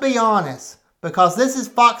 But let's be honest, because this is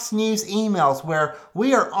Fox News emails where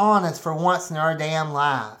we are honest for once in our damn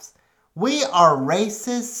lives. We are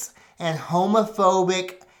racist and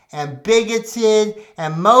homophobic and bigoted,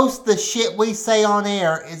 and most of the shit we say on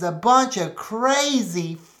air is a bunch of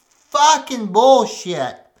crazy fucking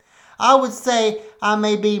bullshit. I would say I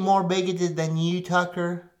may be more bigoted than you,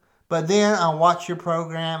 Tucker, but then I watch your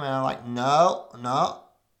program and I'm like, no,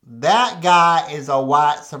 that guy is a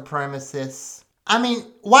white supremacist. I mean,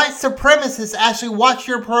 white supremacists actually watch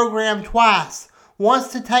your program twice, once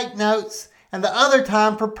to take notes and the other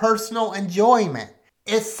time for personal enjoyment.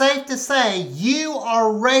 It's safe to say you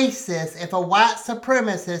are racist if a white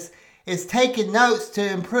supremacist is taking notes to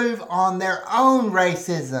improve on their own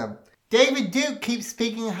racism. David Duke keeps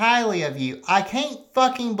speaking highly of you. I can't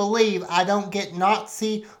fucking believe I don't get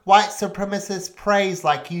Nazi white supremacist praise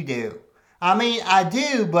like you do. I mean, I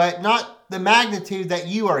do, but not the magnitude that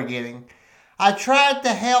you are getting. I tried to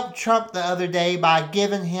help Trump the other day by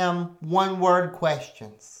giving him one-word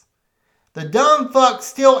questions. The dumb fuck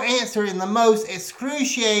still answered in the most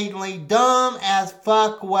excruciatingly dumb as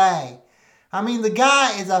fuck way. I mean, the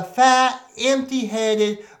guy is a fat,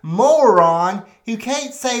 empty-headed moron who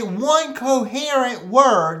can't say one coherent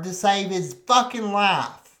word to save his fucking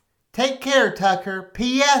life. Take care, Tucker.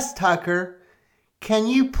 P.S. Tucker, can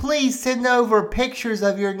you please send over pictures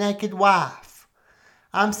of your naked wife?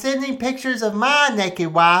 I'm sending pictures of my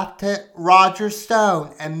naked wife to Roger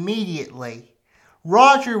Stone immediately.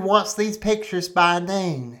 Roger wants these pictures by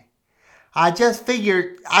noon. I just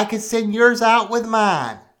figured I could send yours out with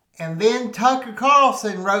mine. And then Tucker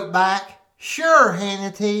Carlson wrote back, Sure,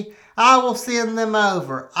 Hannity, I will send them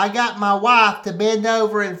over. I got my wife to bend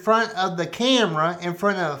over in front of the camera in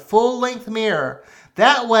front of a full-length mirror.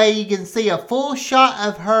 That way you can see a full shot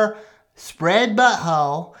of her spread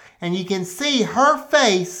butthole and you can see her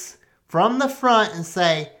face from the front and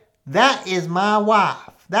say, That is my wife.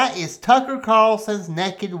 That is Tucker Carlson's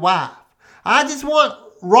naked wife. I just want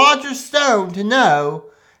Roger Stone to know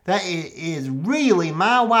that it is really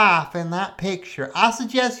my wife in that picture. I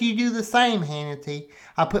suggest you do the same, Hannity.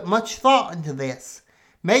 I put much thought into this.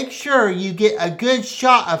 Make sure you get a good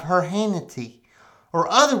shot of her, Hannity, or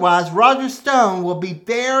otherwise Roger Stone will be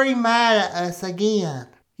very mad at us again.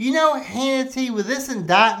 You know, Hannity, with this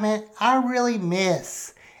indictment, I really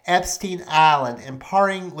miss Epstein Island and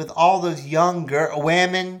partying with all those young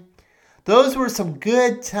women. Those were some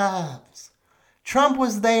good times. Trump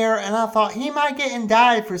was there and I thought he might get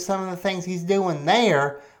indicted for some of the things he's doing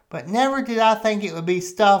there, but never did I think it would be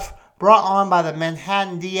stuff brought on by the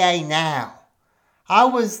Manhattan DA now. I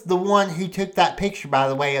was the one who took that picture, by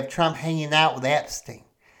the way, of Trump hanging out with Epstein.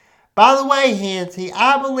 By the way, Hannity,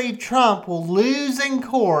 I believe Trump will lose in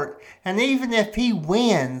court, and even if he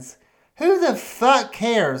wins, who the fuck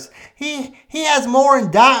cares? He has more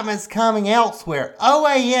indictments coming elsewhere.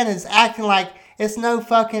 OAN is acting like it's no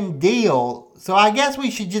fucking deal. So I guess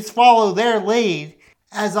we should just follow their lead,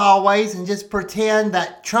 as always, and just pretend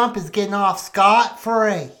that Trump is getting off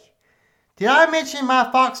scot-free. Did I mention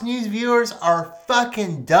my Fox News viewers are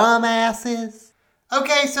fucking dumbasses?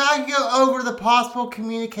 Okay, so I can go over the possible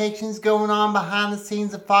communications going on behind the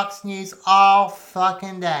scenes of Fox News all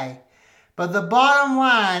fucking day. But the bottom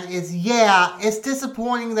line is, yeah, it's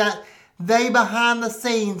disappointing that they behind the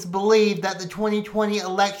scenes believed that the 2020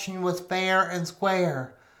 election was fair and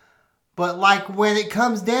square. But like when it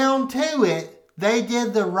comes down to it, they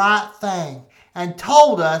did the right thing. and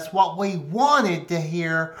told us what we wanted to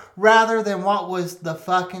hear rather than what was the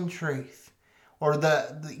fucking truth. Or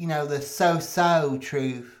the so-so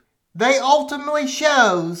truth. They ultimately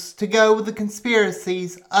chose to go with the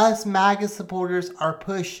conspiracies us MAGA supporters are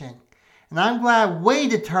pushing. And I'm glad we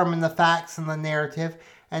determine the facts and the narrative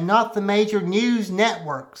and not the major news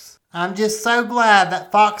networks. I'm just so glad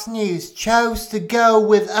that Fox News chose to go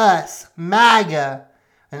with us, MAGA,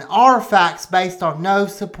 and our facts based on no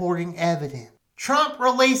supporting evidence. Trump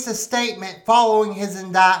released a statement following his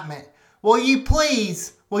indictment. Will you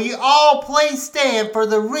all please stand for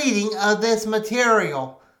the reading of this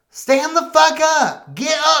material? Stand the fuck up.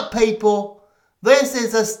 Get up, people. This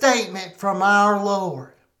is a statement from our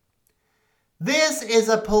Lord. This is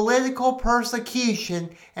a political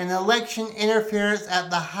persecution and election interference at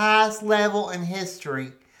the highest level in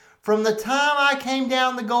history. From the time I came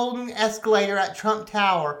down the golden escalator at Trump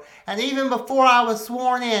Tower, and even before I was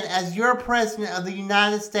sworn in as your President of the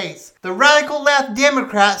United States, the radical left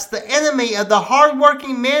Democrats, the enemy of the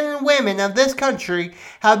hardworking men and women of this country,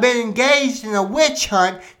 have been engaged in a witch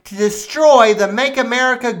hunt to destroy the Make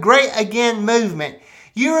America Great Again movement.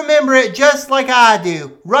 You remember it just like I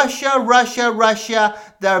do. Russia, Russia, Russia,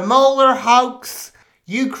 the Mueller hoax,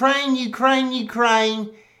 Ukraine, Ukraine,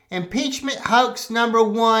 Ukraine, impeachment hoax number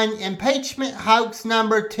 1, impeachment hoax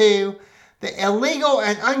number 2, the illegal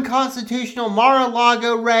and unconstitutional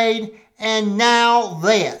Mar-a-Lago raid, and now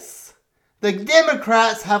this. The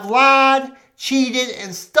Democrats have lied, cheated,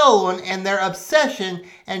 and stolen in their obsession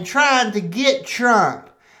and trying to get Trump.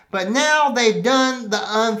 But now they've done the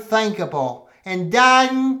unthinkable,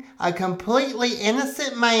 indicting a completely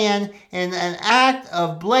innocent man in an act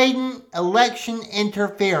of blatant election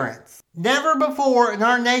interference. Never before in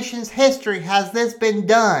our nation's history has this been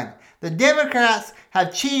done. The Democrats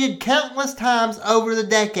have cheated countless times over the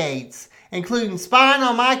decades, including spying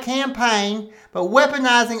on my campaign, but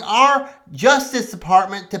weaponizing our Justice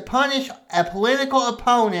Department to punish a political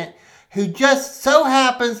opponent who just so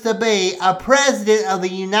happens to be a president of the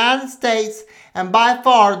United States and by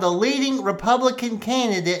far the leading Republican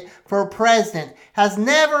candidate for president. Has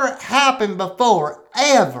never happened before,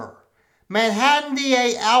 ever. Manhattan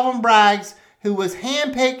DA Alvin Bragg, who was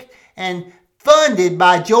handpicked and funded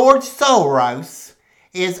by George Soros,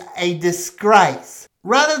 is a disgrace.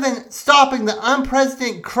 Rather than stopping the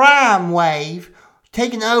unprecedented crime wave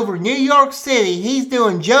taking over New York City, he's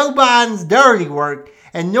doing Joe Biden's dirty work,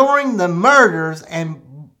 ignoring the murders and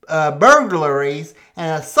burglaries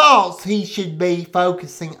and assaults he should be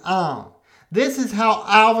focusing on. This is how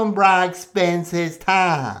Alvin Bragg spends his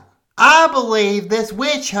time. I believe this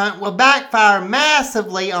witch hunt will backfire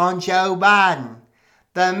massively on Joe Biden.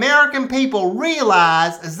 The American people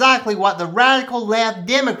realize exactly what the radical left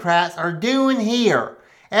Democrats are doing here.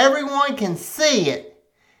 Everyone can see it.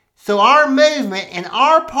 So our movement and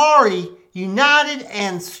our party, united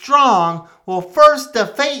and strong, will first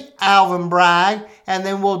defeat Alvin Bragg, and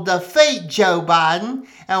then we'll defeat Joe Biden,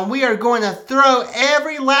 and we are going to throw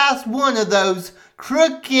every last one of those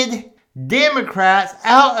crooked Democrats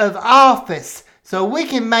out of office so we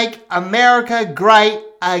can make America great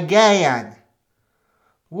again.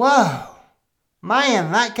 Whoa.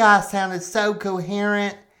 Man, that guy sounded so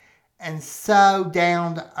coherent and so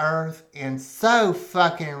down to earth and so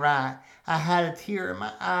fucking right. I had a tear in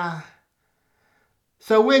my eye.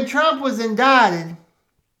 So when Trump was indicted,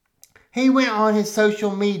 he went on his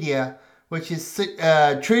social media, which is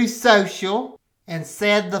Truth Social, and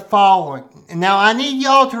said the following. Now I need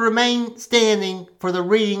y'all to remain standing for the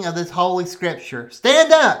reading of this holy scripture.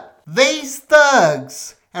 Stand up! These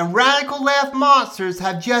thugs and radical left monsters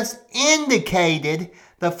have just indicated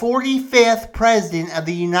the 45th President of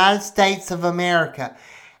the United States of America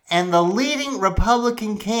and the leading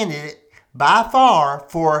Republican candidate by far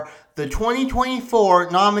for the 2024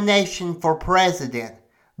 nomination for president.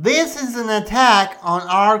 This is an attack on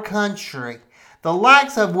our country, the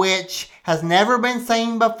likes of which has never been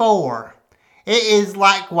seen before. It is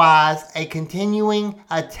likewise a continuing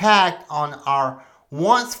attack on our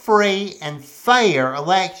once free and fair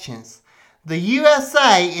elections. The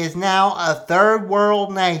USA is now a third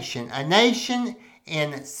world nation, a nation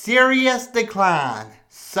in serious decline.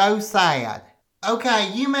 So sad. Okay,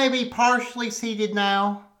 you may be partially seated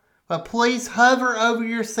now, but please hover over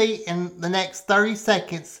your seat in the next 30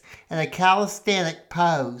 seconds in a calisthenic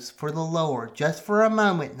pose for the Lord, just for a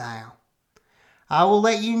moment now. I will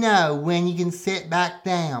let you know when you can sit back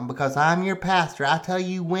down because I'm your pastor. I tell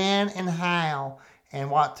you when and how and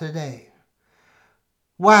what to do.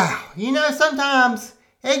 Wow, sometimes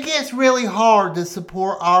it gets really hard to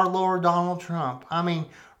support our Lord Donald Trump. I mean,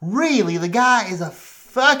 really, the guy is a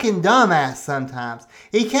fucking dumbass sometimes.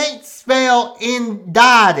 He can't spell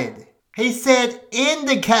indicted. He said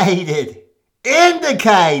indicated.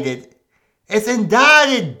 Indicated. It's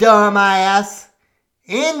indicted, dumbass.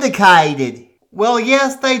 Indicated. Well,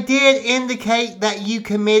 yes, they did indicate that you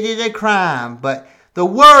committed a crime, but the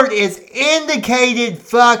word is indicated,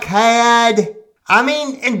 fuckhead. I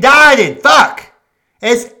mean, indicted, fuck.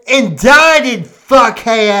 It's indicted,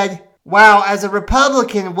 fuckhead. Wow, as a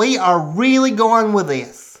Republican, we are really going with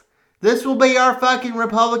this. This will be our fucking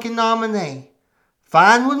Republican nominee.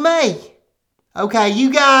 Fine with me. Okay,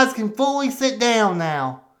 you guys can fully sit down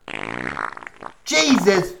now.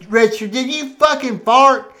 Jesus, Richard, did you fucking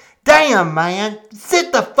fart? Damn, man.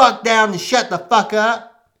 Sit the fuck down and shut the fuck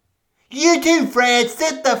up. You too, Fred.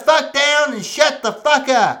 Sit the fuck down and shut the fuck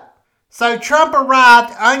up. So Trump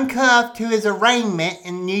arrived uncuffed to his arraignment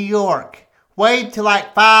in New York. Waved to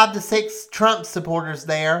like 5 to 6 Trump supporters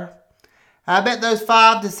there. I bet those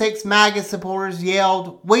 5 to 6 MAGA supporters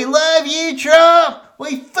yelled, "We love you, Trump!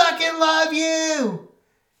 We fucking love you!"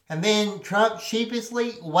 And then Trump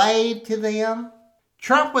sheepishly waved to them.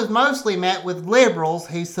 Trump was mostly met with liberals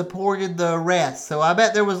who supported the arrest. So I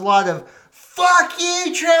bet there was a lot of, "Fuck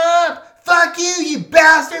you, Trump! Fuck you, you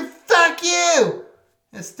bastard! Fuck you!"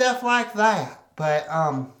 and stuff like that. But,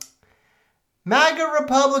 MAGA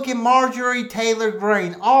Republican Marjorie Taylor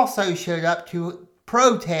Greene also showed up to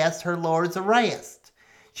protest her Lord's arrest.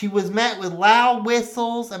 She was met with loud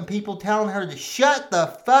whistles and people telling her to shut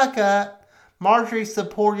the fuck up. Marjorie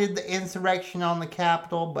supported the insurrection on the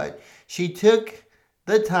Capitol, but she took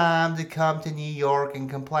the time to come to New York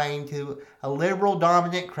and complain to a liberal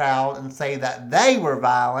dominant crowd and say that they were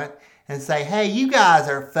violent and say, "Hey, you guys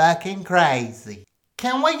are fucking crazy."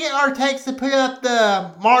 Can we get our techs to put up the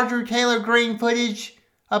Marjorie Taylor Greene footage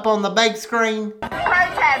up on the big screen?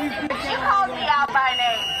 Protesting, but you called me out by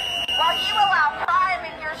name. While you allow crime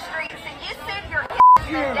in your streets and you send your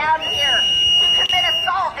down here to commit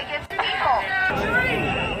assault against people.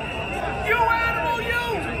 You animal, you!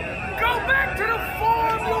 Go back to the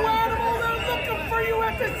farm, you animal! They're looking for you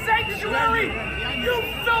at the sanctuary! You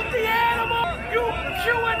filthy animal! You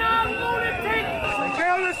QAnon lunatic!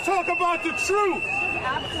 Now let's talk about the truth.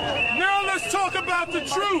 Now let's talk about the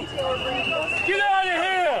truth. Get out of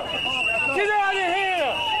here. Get out of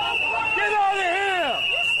here. Get out of here.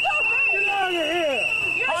 Get out of here.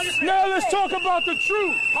 Now let's talk about the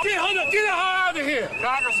truth. Get her out of here.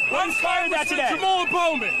 Congressman, what inspired that today? Jamal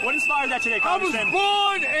Bowman. What inspired that today, Congressman? I was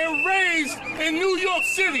born and raised in New York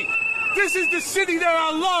City. This is the city that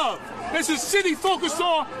I love. It's a city focused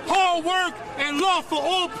on hard work and love for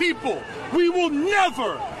all people. We will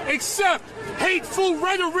never accept hateful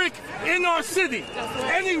rhetoric in our city.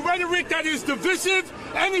 Any rhetoric that is divisive,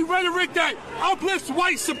 any rhetoric that uplifts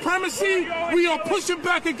white supremacy, we are pushing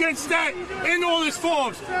back against that in all its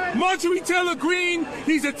forms. Marjorie Taylor Greene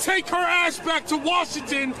needs to take her ass back to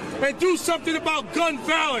Washington and do something about gun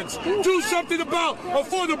violence, do something about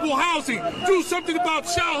affordable housing, do something about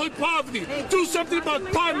childhood poverty, do something about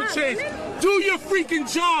climate change. Do your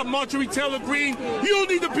freaking job, Marjorie Taylor Greene. You don't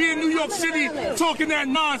need to be in New York City talking that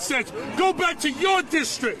nonsense. Go back to your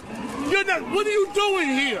district. You're not. What are you doing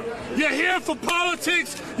here? You're here for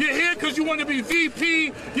politics. You're here because you want to be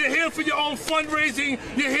VP. You're here for your own fundraising.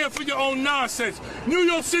 You're here for your own nonsense. New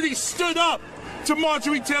York City stood up to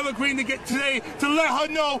Marjorie Taylor Greene to let her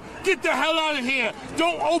know, get the hell out of here.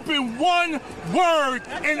 Don't open one word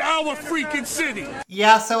in our freaking city.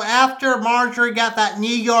 Yeah, so after Marjorie got that New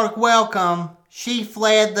York welcome, she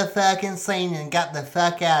fled the fucking scene and got the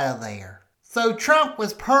fuck out of there. So Trump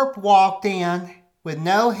was perp walked in with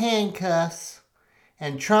no handcuffs,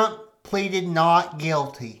 and Trump pleaded not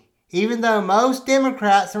guilty. Even though most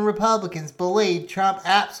Democrats and Republicans believe Trump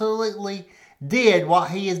absolutely did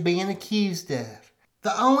what he is being accused of.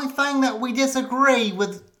 The only thing that we disagree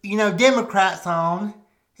with, Democrats on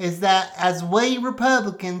is that as we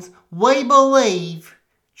Republicans, we believe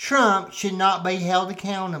Trump should not be held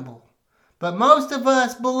accountable. But most of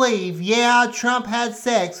us believe, Trump had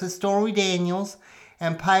sex with Stormy Daniels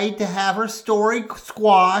and paid to have her story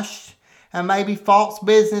squashed, and maybe false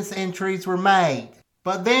business entries were made.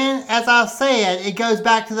 But then, as I said, it goes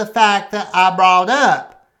back to the fact that I brought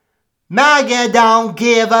up. MAGA don't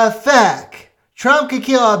give a fuck. Trump could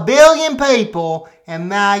kill 1 billion people, and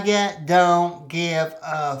MAGA don't give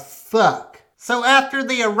a fuck. So after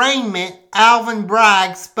the arraignment, Alvin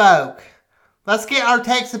Bragg spoke. Let's get our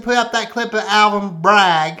techs to put up that clip of Alvin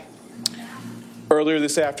Bragg. Earlier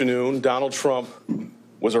this afternoon, Donald Trump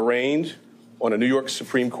was arraigned on a New York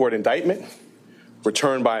Supreme Court indictment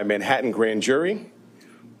returned by a Manhattan grand jury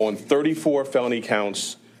on 34 felony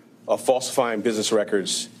counts of falsifying business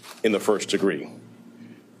records in the first degree.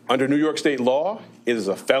 Under New York state law, it is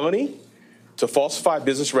a felony to falsify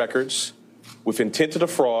business records with intent to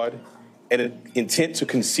defraud and an intent to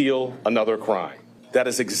conceal another crime. That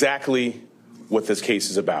is exactly what this case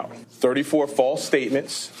is about. 34 false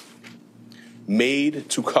statements made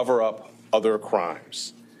to cover up other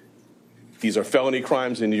crimes. These are felony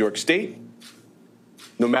crimes in New York State,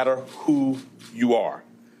 no matter who you are.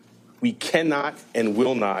 We cannot and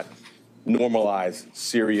will not normalize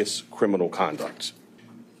serious criminal conduct.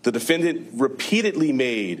 The defendant repeatedly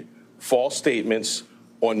made false statements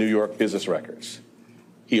on New York business records.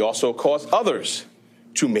 He also caused others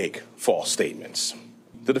to make false statements.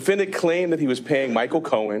 The defendant claimed that he was paying Michael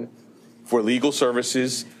Cohen for legal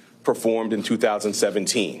services performed in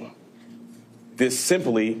 2017. This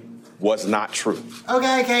simply was not true.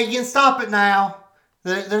 Okay, you can stop it now.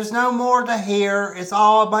 There's no more to hear. It's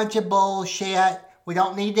all a bunch of bullshit. We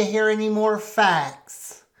don't need to hear any more facts.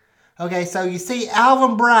 Okay, so you see,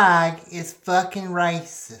 Alvin Bragg is fucking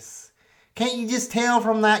racist. Can't you just tell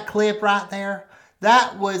from that clip right there?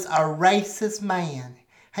 That was a racist man.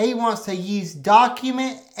 He wants to use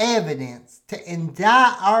document evidence to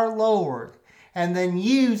indict our Lord and then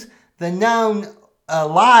use the known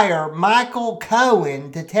liar Michael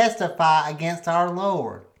Cohen to testify against our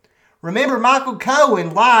Lord. Remember, Michael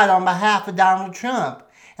Cohen lied on behalf of Donald Trump.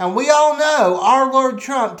 And we all know our Lord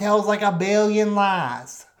Trump tells like a billion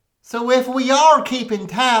lies. So if we are keeping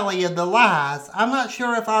tally of the lies, I'm not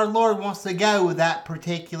sure if our Lord wants to go with that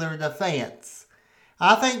particular defense.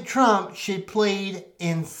 I think Trump should plead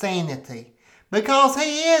insanity. Because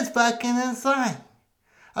he is fucking insane.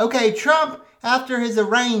 Okay, Trump, after his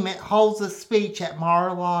arraignment, holds a speech at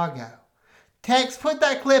Mar-a-Lago. Tex, put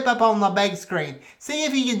that clip up on the big screen. See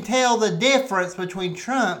if you can tell the difference between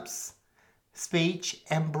Trump's speech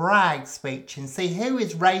and Bragg's speech and see who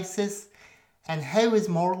is racist and who is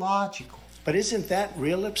more logical. But isn't that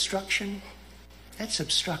real obstruction? That's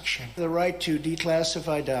obstruction. The right to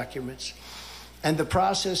declassify documents. And the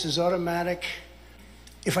process is automatic.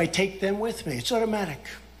 If I take them with me, it's automatic.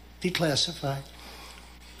 Declassified.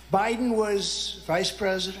 Biden was vice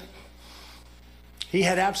president. He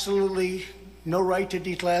had absolutely no right to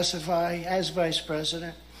declassify as vice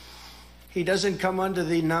president. He doesn't come under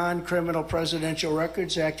the non-criminal Presidential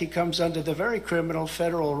Records Act. He comes under the very criminal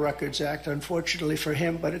Federal Records Act, unfortunately for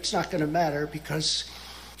him, but it's not going to matter because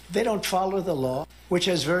they don't follow the law, which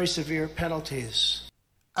has very severe penalties.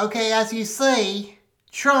 Okay, as you see,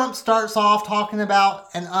 Trump starts off talking about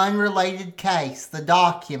an unrelated case, the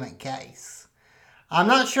document case. I'm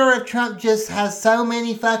not sure if Trump just has so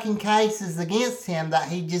many fucking cases against him that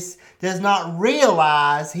he just does not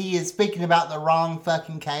realize he is speaking about the wrong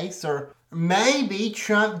fucking case, or maybe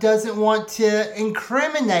Trump doesn't want to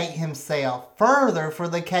incriminate himself further for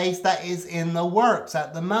the case that is in the works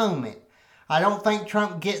at the moment. I don't think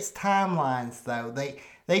Trump gets timelines though.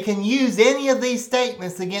 They can use any of these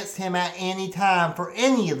statements against him at any time for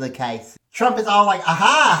any of the cases. Trump is all like,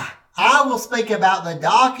 aha! I will speak about the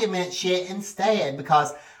document shit instead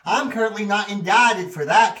because I'm currently not indicted for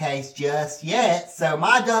that case just yet, so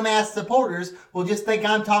my dumbass supporters will just think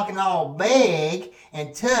I'm talking all big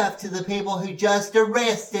and tough to the people who just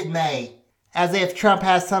arrested me. As if Trump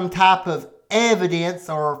has some type of evidence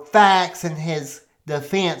or facts in his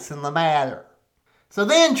defense in the matter. So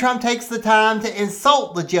then Trump takes the time to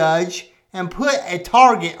insult the judge and put a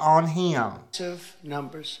target on him.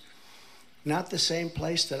 Numbers. Not the same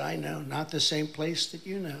place that I know, not the same place that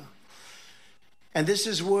you know. And this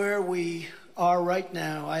is where we are right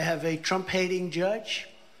now. I have a Trump-hating judge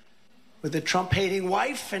with a Trump-hating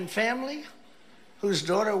wife and family whose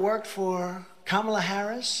daughter worked for Kamala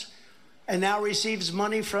Harris and now receives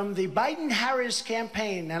money from the Biden-Harris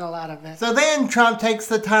campaign and a lot of it. So then Trump takes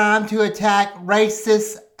the time to attack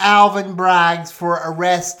racist Alvin Bragg for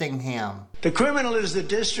arresting him. The criminal is the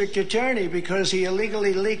district attorney because he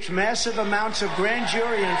illegally leaked massive amounts of grand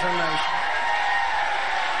jury information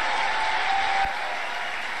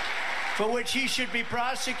for which he should be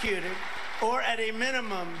prosecuted, or at a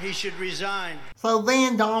minimum, he should resign. So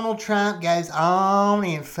then Donald Trump goes on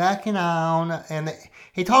and fucking on, and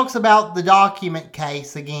he talks about the document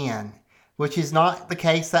case again, which is not the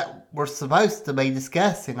case that we're supposed to be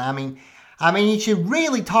discussing. I mean, he should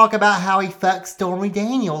really talk about how he fucked Stormy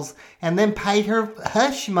Daniels and then paid her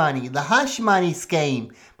hush money, the hush money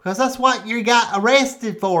scheme, because that's what you got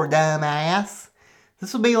arrested for, dumbass.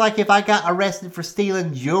 This would be like if I got arrested for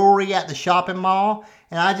stealing jewelry at the shopping mall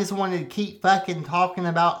and I just wanted to keep fucking talking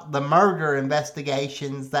about the murder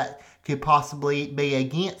investigations that could possibly be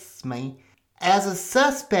against me. As a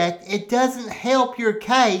suspect, it doesn't help your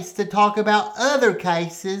case to talk about other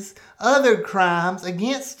cases, other crimes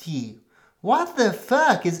against you. What the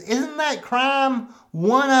fuck? Isn't that crime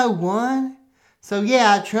 101? So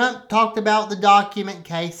yeah, Trump talked about the document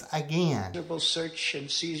case again. Search and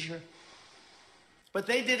seizure. But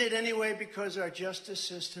they did it anyway because our justice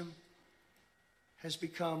system has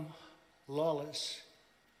become lawless.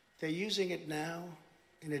 They're using it now,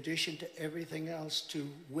 in addition to everything else, to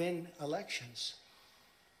win elections.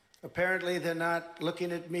 Apparently, they're not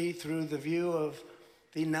looking at me through the view of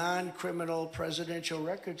the Non-Criminal Presidential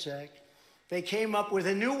Records Act. They came up with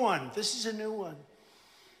a new one. This is a new one.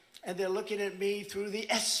 And they're looking at me through the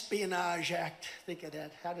Espionage Act. Think of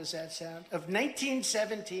that. How does that sound? Of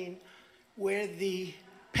 1917, where the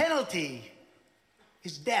penalty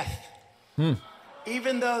is death.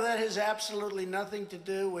 Even though that has absolutely nothing to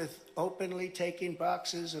do with openly taking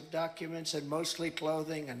boxes of documents and mostly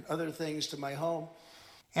clothing and other things to my home.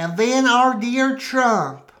 And then our dear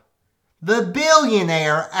Trump, the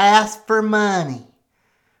billionaire, asked for money.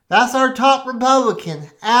 That's our top Republican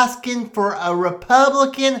asking for a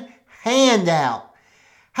Republican handout.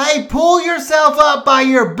 Hey, pull yourself up by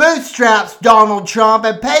your bootstraps, Donald Trump,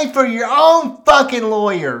 and pay for your own fucking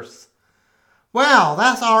lawyers. Wow,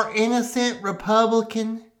 that's our innocent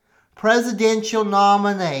Republican presidential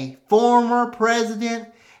nominee, former president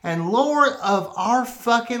and Lord of our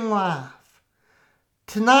fucking life.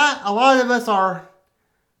 Tonight, a lot of us are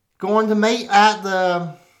going to meet at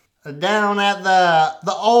down at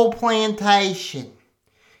the old plantation.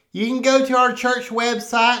 You can go to our church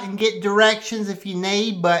website and get directions if you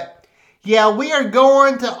need, but yeah, we are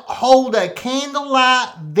going to hold a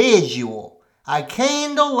candlelight visual at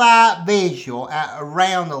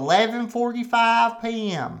around 11:45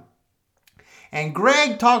 p.m. And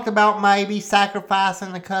Greg talked about maybe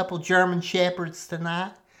sacrificing a couple German Shepherds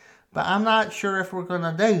tonight, but I'm not sure if we're going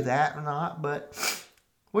to do that or not, but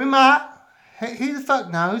we might. Who the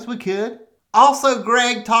fuck knows? We could. Also,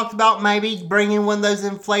 Greg talked about maybe bringing one of those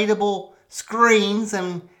inflatable screens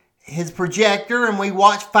and his projector, and we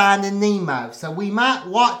watch Finding Nemo. So we might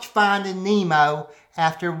watch Finding Nemo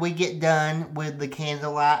after we get done with the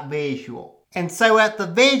candlelight visual. And so at the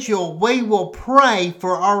visual, we will pray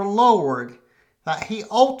for our Lord that he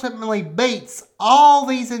ultimately beats all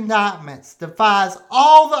these indictments, defies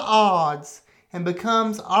all the odds, and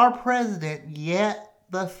becomes our president yet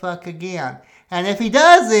the fuck again. And if he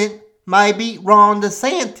doesn't, maybe Ron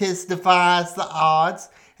DeSantis defies the odds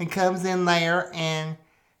and comes in there and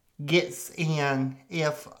gets in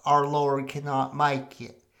if our Lord cannot make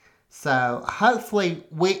it. So hopefully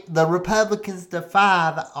the Republicans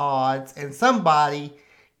defy the odds and somebody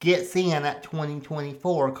gets in at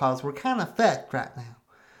 2024, because we're kind of fucked right now.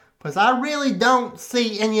 Because I really don't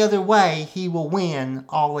see any other way he will win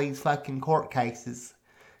all these fucking court cases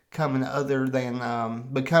coming other than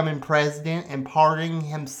becoming president and pardoning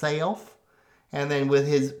himself, and then with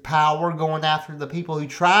his power going after the people who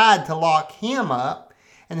tried to lock him up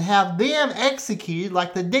and have them executed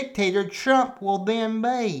like the dictator Trump will then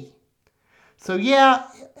be. So yeah,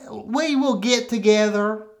 we will get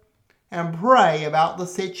together and pray about the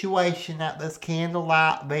situation at this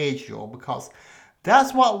candlelight vigil, because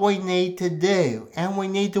that's what we need to do. And we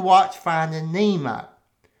need to watch Finding Nemo.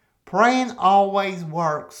 Praying always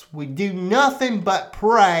works. We do nothing but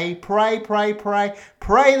pray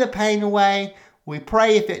the pain away. We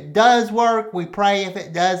pray if it does work. We pray if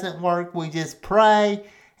it doesn't work. We just pray.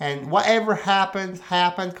 And whatever happens,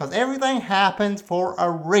 happens. Because everything happens for a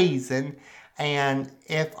reason. And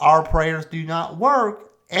if our prayers do not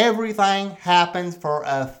work, everything happens for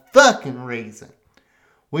a fucking reason.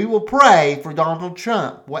 We will pray for Donald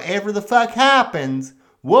Trump. Whatever the fuck happens,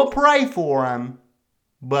 we'll pray for him.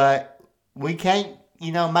 But we can't,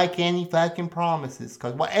 make any fucking promises.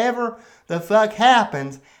 Because whatever the fuck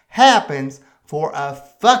happens, happens for a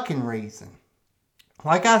fucking reason.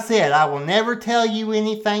 Like I said, I will never tell you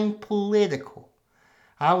anything political.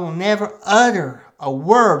 I will never utter a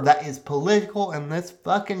word that is political in this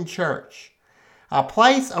fucking church. A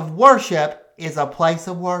place of worship is a place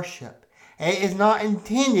of worship. It is not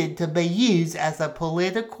intended to be used as a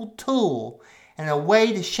political tool and a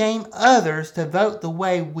way to shame others to vote the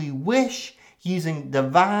way we wish, using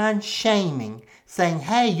divine shaming, saying,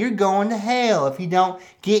 hey, you're going to hell if you don't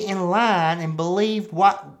get in line and believe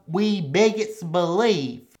what we bigots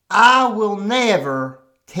believe. I will never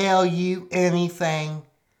tell you anything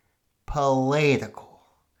political.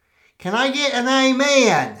 Can I get an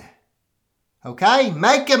amen? Okay,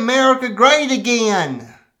 make America great again.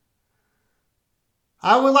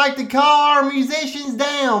 I would like to call our musicians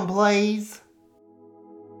down, please.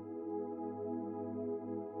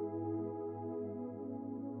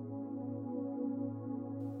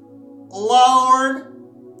 Lord,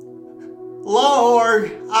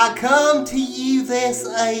 Lord, I come to you this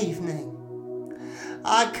evening.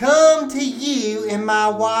 I come to you in my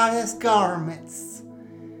whitest garments,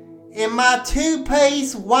 in my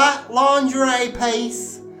two-piece white lingerie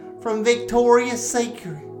piece from Victoria's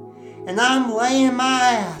Secret. And I'm laying my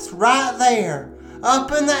ass right there,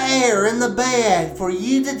 up in the air in the bed for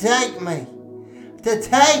you to take me. To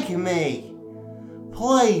take me.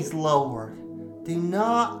 Please, Lord, do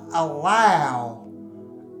not allow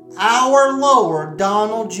our Lord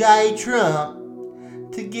Donald J.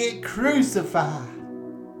 Trump to get crucified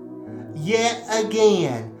yet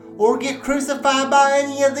again, or get crucified by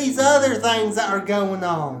any of these other things that are going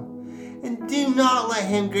on. And do not let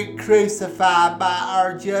him get crucified by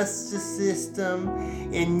our justice system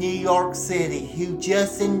in New York City, who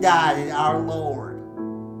just indicted our Lord.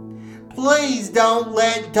 Please don't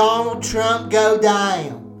let Donald Trump go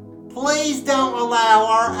down. Please don't allow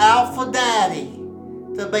our Alpha Daddy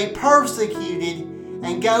to be persecuted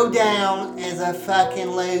and go down as a fucking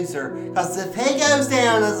loser. Because if he goes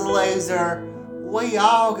down as a loser, we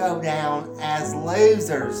all go down as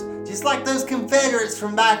losers. Just like those Confederates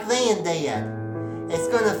from back then did. It's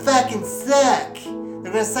gonna fucking suck.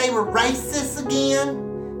 They're gonna say we're racist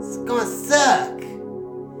again. It's gonna suck.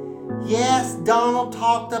 Yes, Donald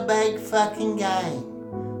talked a big fucking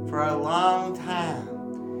game for a long time.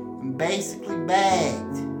 And basically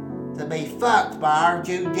begged to be fucked by our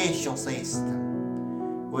judicial system.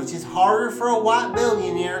 Which is harder for a white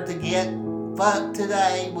billionaire to get fucked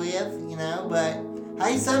today with, but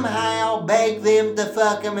he somehow begged them to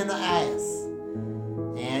fuck him in the ass.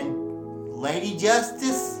 And Lady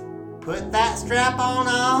Justice put that strap on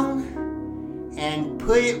and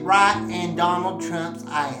put it right in Donald Trump's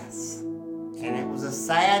ass. And it was a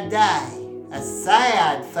sad day. A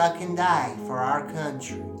sad fucking day for our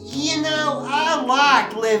country. I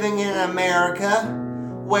liked living in America,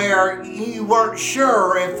 where you weren't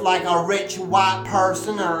sure if like a rich white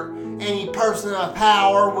person or any person of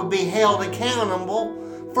power would be held accountable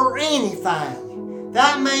for anything.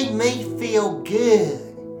 That made me feel good.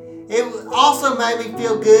 It also made me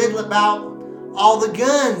feel good about all the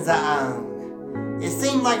guns I own. It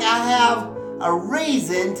seemed like I have a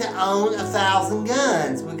reason to own 1,000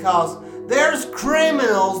 guns, because there's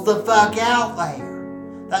criminals the fuck out there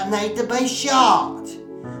that need to be shot.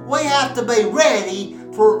 We have to be ready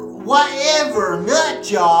for whatever nut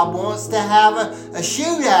job wants to have a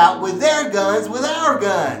shootout with their guns with our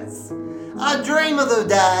guns. I dream of the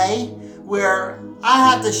day where I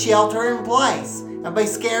have to shelter in place and be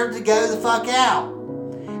scared to go the fuck out.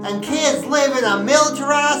 And kids live in a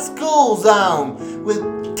militarized school zone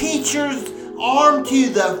with teachers armed to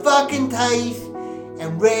the fucking teeth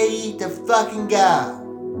and ready to fucking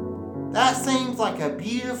go. That seems like a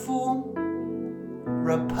beautiful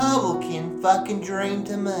Republican fucking dream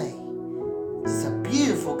to me. It's a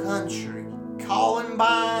beautiful country.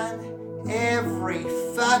 Columbine every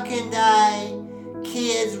fucking day.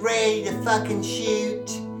 Kids ready to fucking shoot.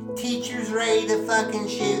 Teachers ready to fucking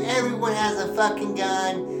shoot. Everyone has a fucking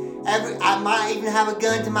gun. I might even have a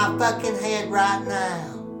gun to my fucking head right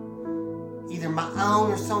now. Either my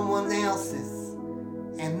own or someone else's.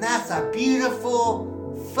 And that's a beautiful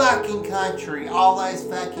fucking country. All those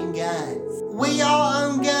fucking guns. We all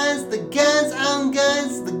own guns. The guns own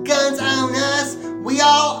guns. The guns own us. We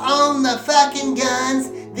all own the fucking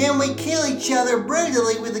guns. Then we kill each other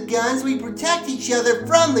brutally with the guns. We protect each other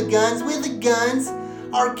from the guns with the guns.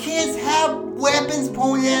 Our kids have weapons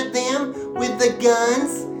pointed at them with the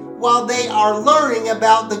guns while they are learning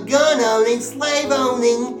about the gun-owning,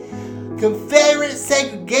 slave-owning, Confederate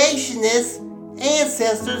segregationist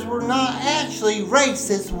ancestors were not actually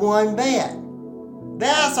racist one bit.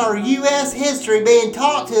 That's our U.S. history being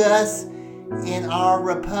taught to us in our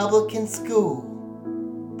Republican school.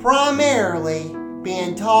 Primarily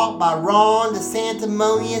being taught by Ron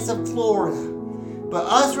DeSantimonious of Florida. But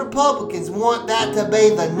us Republicans want that to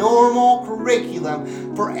be the normal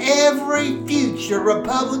curriculum for every future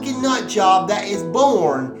Republican nutjob that is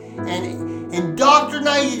born and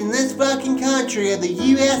indoctrinated in this fucking country of the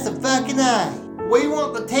U.S. of fucking A. We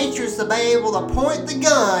want the teachers to be able to point the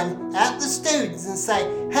gun at the students and say,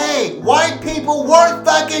 hey, white people weren't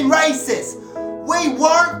fucking racist. We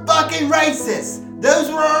weren't fucking racist. Those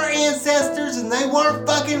were our ancestors and they weren't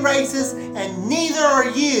fucking racist, and neither are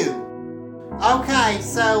you. Okay,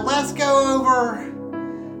 so let's go over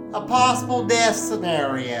a possible death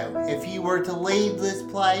scenario if you were to leave this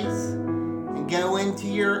place and go into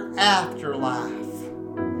your afterlife.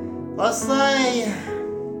 Let's say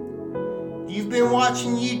you've been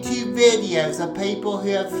watching YouTube videos of people who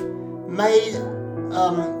have made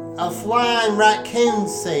a flying raccoon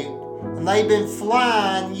suit, and they've been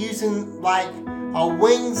flying using like a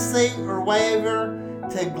wingsuit or whatever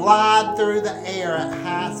to glide through the air at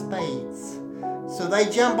high speeds. So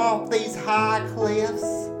they jump off these high cliffs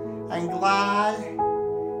and glide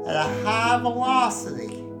at a high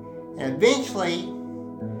velocity and eventually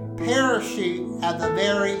parachute at the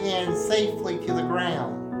very end safely to the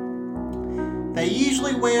ground. They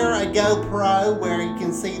usually wear a GoPro where you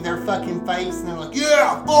can see their fucking face and they're like,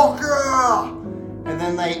 yeah, fuck yeah! And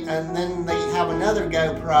then they have another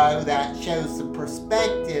GoPro that shows the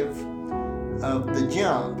perspective of the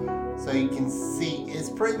jump. So you can see, it's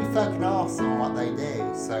pretty fucking awesome what they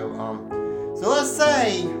do. So let's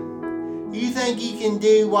say you think you can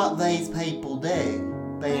do what these people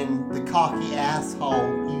do, being the cocky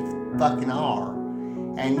asshole you fucking are,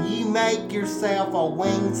 and you make yourself a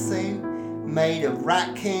wingsuit made of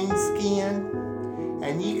raccoon skin,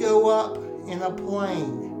 and you go up in a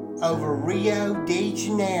plane over Rio de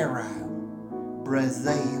Janeiro,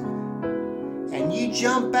 Brazil, and you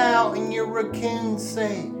jump out in your raccoon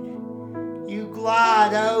suit. You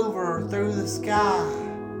glide over through the sky,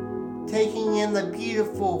 taking in the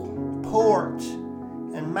beautiful port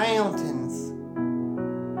and mountains.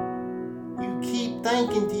 You keep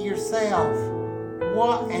thinking to yourself,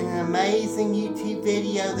 what an amazing YouTube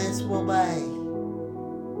video this will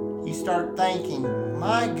be. You start thinking,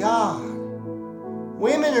 my God,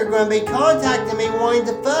 women are going to be contacting me wanting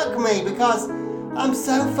to fuck me because I'm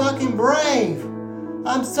so fucking brave.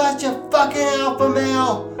 I'm such a fucking alpha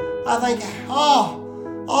male. I think, all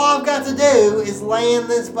I've got to do is land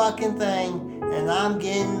this fucking thing and I'm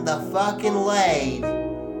getting the fucking laid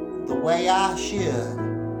the way I should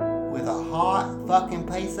with a hot fucking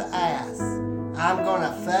piece of ass. I'm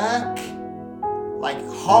gonna fuck like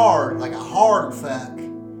a hard fuck,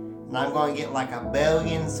 and I'm gonna get like 1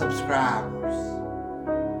 billion subscribers.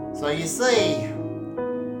 So you see,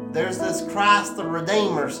 there's this Christ the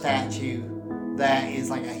Redeemer statue that is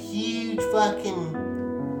like a huge fucking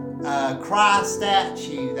Christ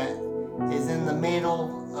statue that is in the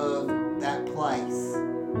middle of that place.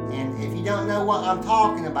 And if you don't know what I'm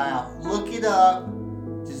talking about, look it up.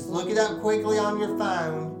 Just look it up quickly on your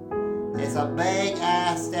phone. It's a big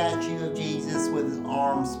ass statue of Jesus with his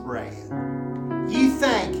arms spread. You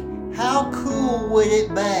think, how cool would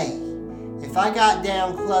it be if I got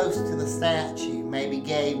down close to the statue, maybe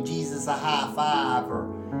gave Jesus a high five,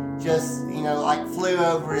 or just, like flew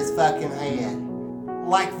over his fucking head?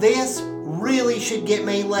 Like this really should get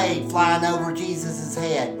me laid flying over Jesus'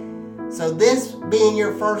 head. So this being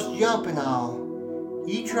your first jump and all,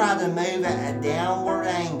 you try to move at a downward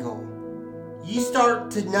angle. You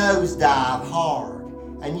start to nosedive hard,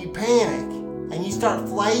 and you panic, and you start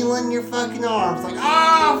flailing your fucking arms like,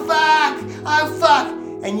 oh fuck,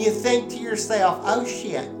 and you think to yourself, oh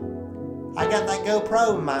shit, I got that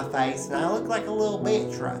GoPro in my face, and I look like a little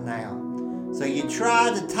bitch right now. So you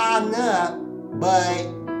try to tighten up, but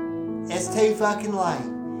it's too fucking late.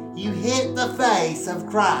 You hit the face of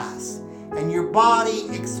Christ, and your body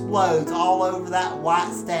explodes all over that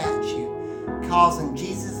white statue, causing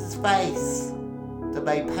Jesus' face to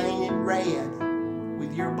be painted red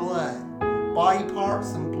with your blood. Body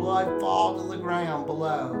parts and blood fall to the ground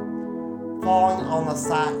below, falling on the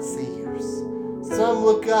sightseers. Some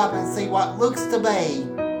look up and see what looks to be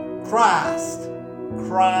Christ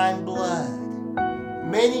crying blood.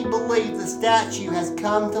 Many believe the statue has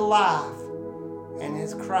come to life and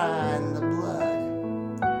is crying the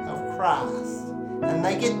blood of Christ. And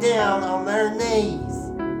they get down on their knees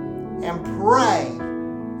and pray.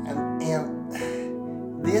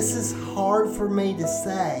 And this is hard for me to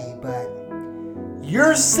say, but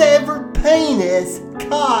your severed penis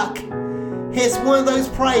cock hits one of those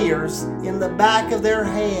prayers in the back of their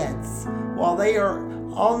heads while they are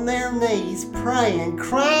on their knees praying,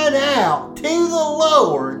 crying out to the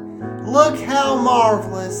Lord, look how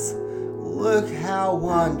marvelous, look how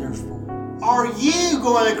wonderful. Are you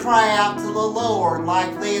going to cry out to the Lord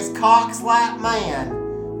like this cock-slapped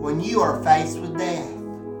man when you are faced with death?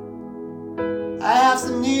 I have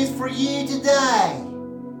some news for you today.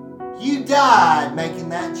 You died making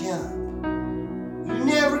that jump. You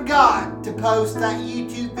never got to post that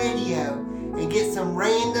YouTube video and get some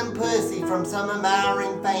random pussy from some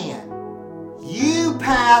admiring fan. You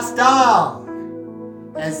passed on,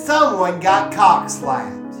 and someone got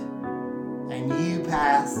cock-slapped, and you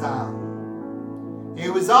passed on.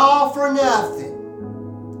 It was all for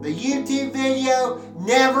nothing. The YouTube video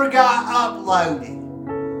never got uploaded.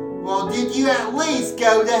 Well, did you at least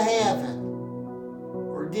go to heaven?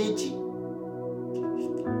 Or did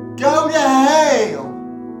you go to hell?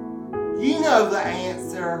 You know the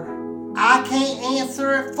answer. I can't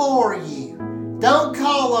answer it for you. Don't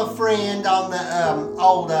call a friend on the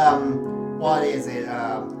old what is it?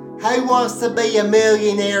 Who Wants to Be a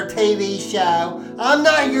Millionaire TV show. I'm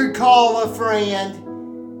not your call a friend.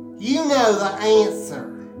 You know the answer.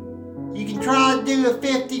 You can try to do a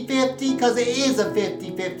 50-50 because it is a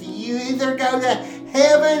 50-50. You either go to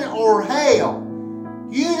heaven or hell.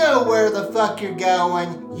 You know where the fuck you're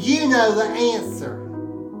going. You know the answer.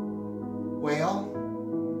 Well,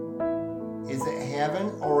 is it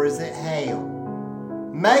heaven or is it hell?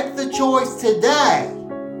 Make the choice today,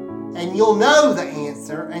 and you'll know the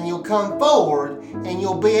answer, and you'll come forward, and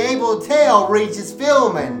you'll be able to tell Regis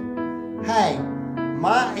Philman, hey,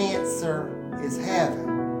 my answer is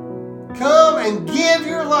heaven. Come and give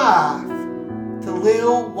your life to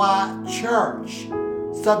Little White Church.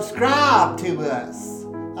 Subscribe to us.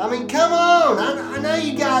 I mean, come on. I know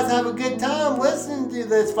you guys have a good time listening to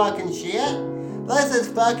this fucking shit. This is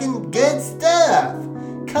fucking good stuff.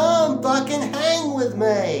 Come fucking hang with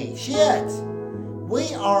me. Shit.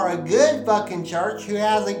 We are a good fucking church who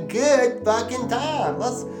has a good fucking time.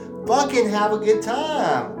 Let's fucking have a good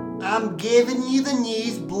time. I'm giving you the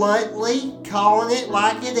news bluntly, calling it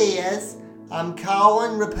like it is. I'm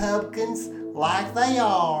calling Republicans like they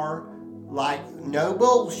are, like no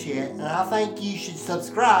bullshit. And I think you should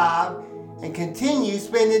subscribe and continue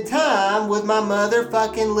spending time with my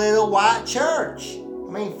motherfucking Little White Church.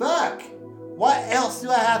 I mean, fuck. What else do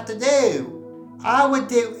I have to do? I would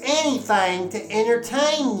do anything to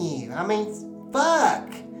entertain you. I mean,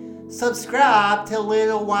 fuck. Subscribe to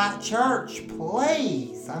Little White Church,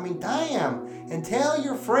 please. I mean, damn. And tell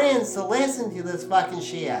your friends to listen to this fucking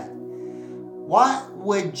shit. What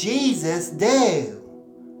would Jesus do?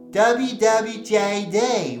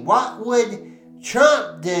 WWJD. What would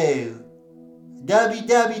Trump do?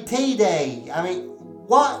 WWTD. I mean,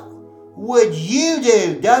 what would you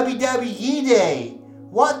do? WWUD.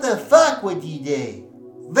 What the fuck would you do?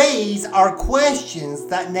 These are questions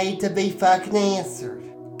that need to be fucking answered.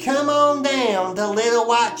 Come on down to Little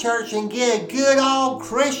White Church and get a good old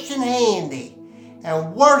Christian handy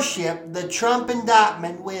and worship the Trump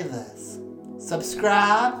indictment with us.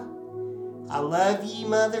 Subscribe. I love you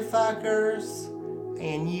motherfuckers,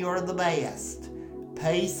 and you are the best.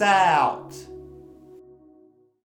 Peace out.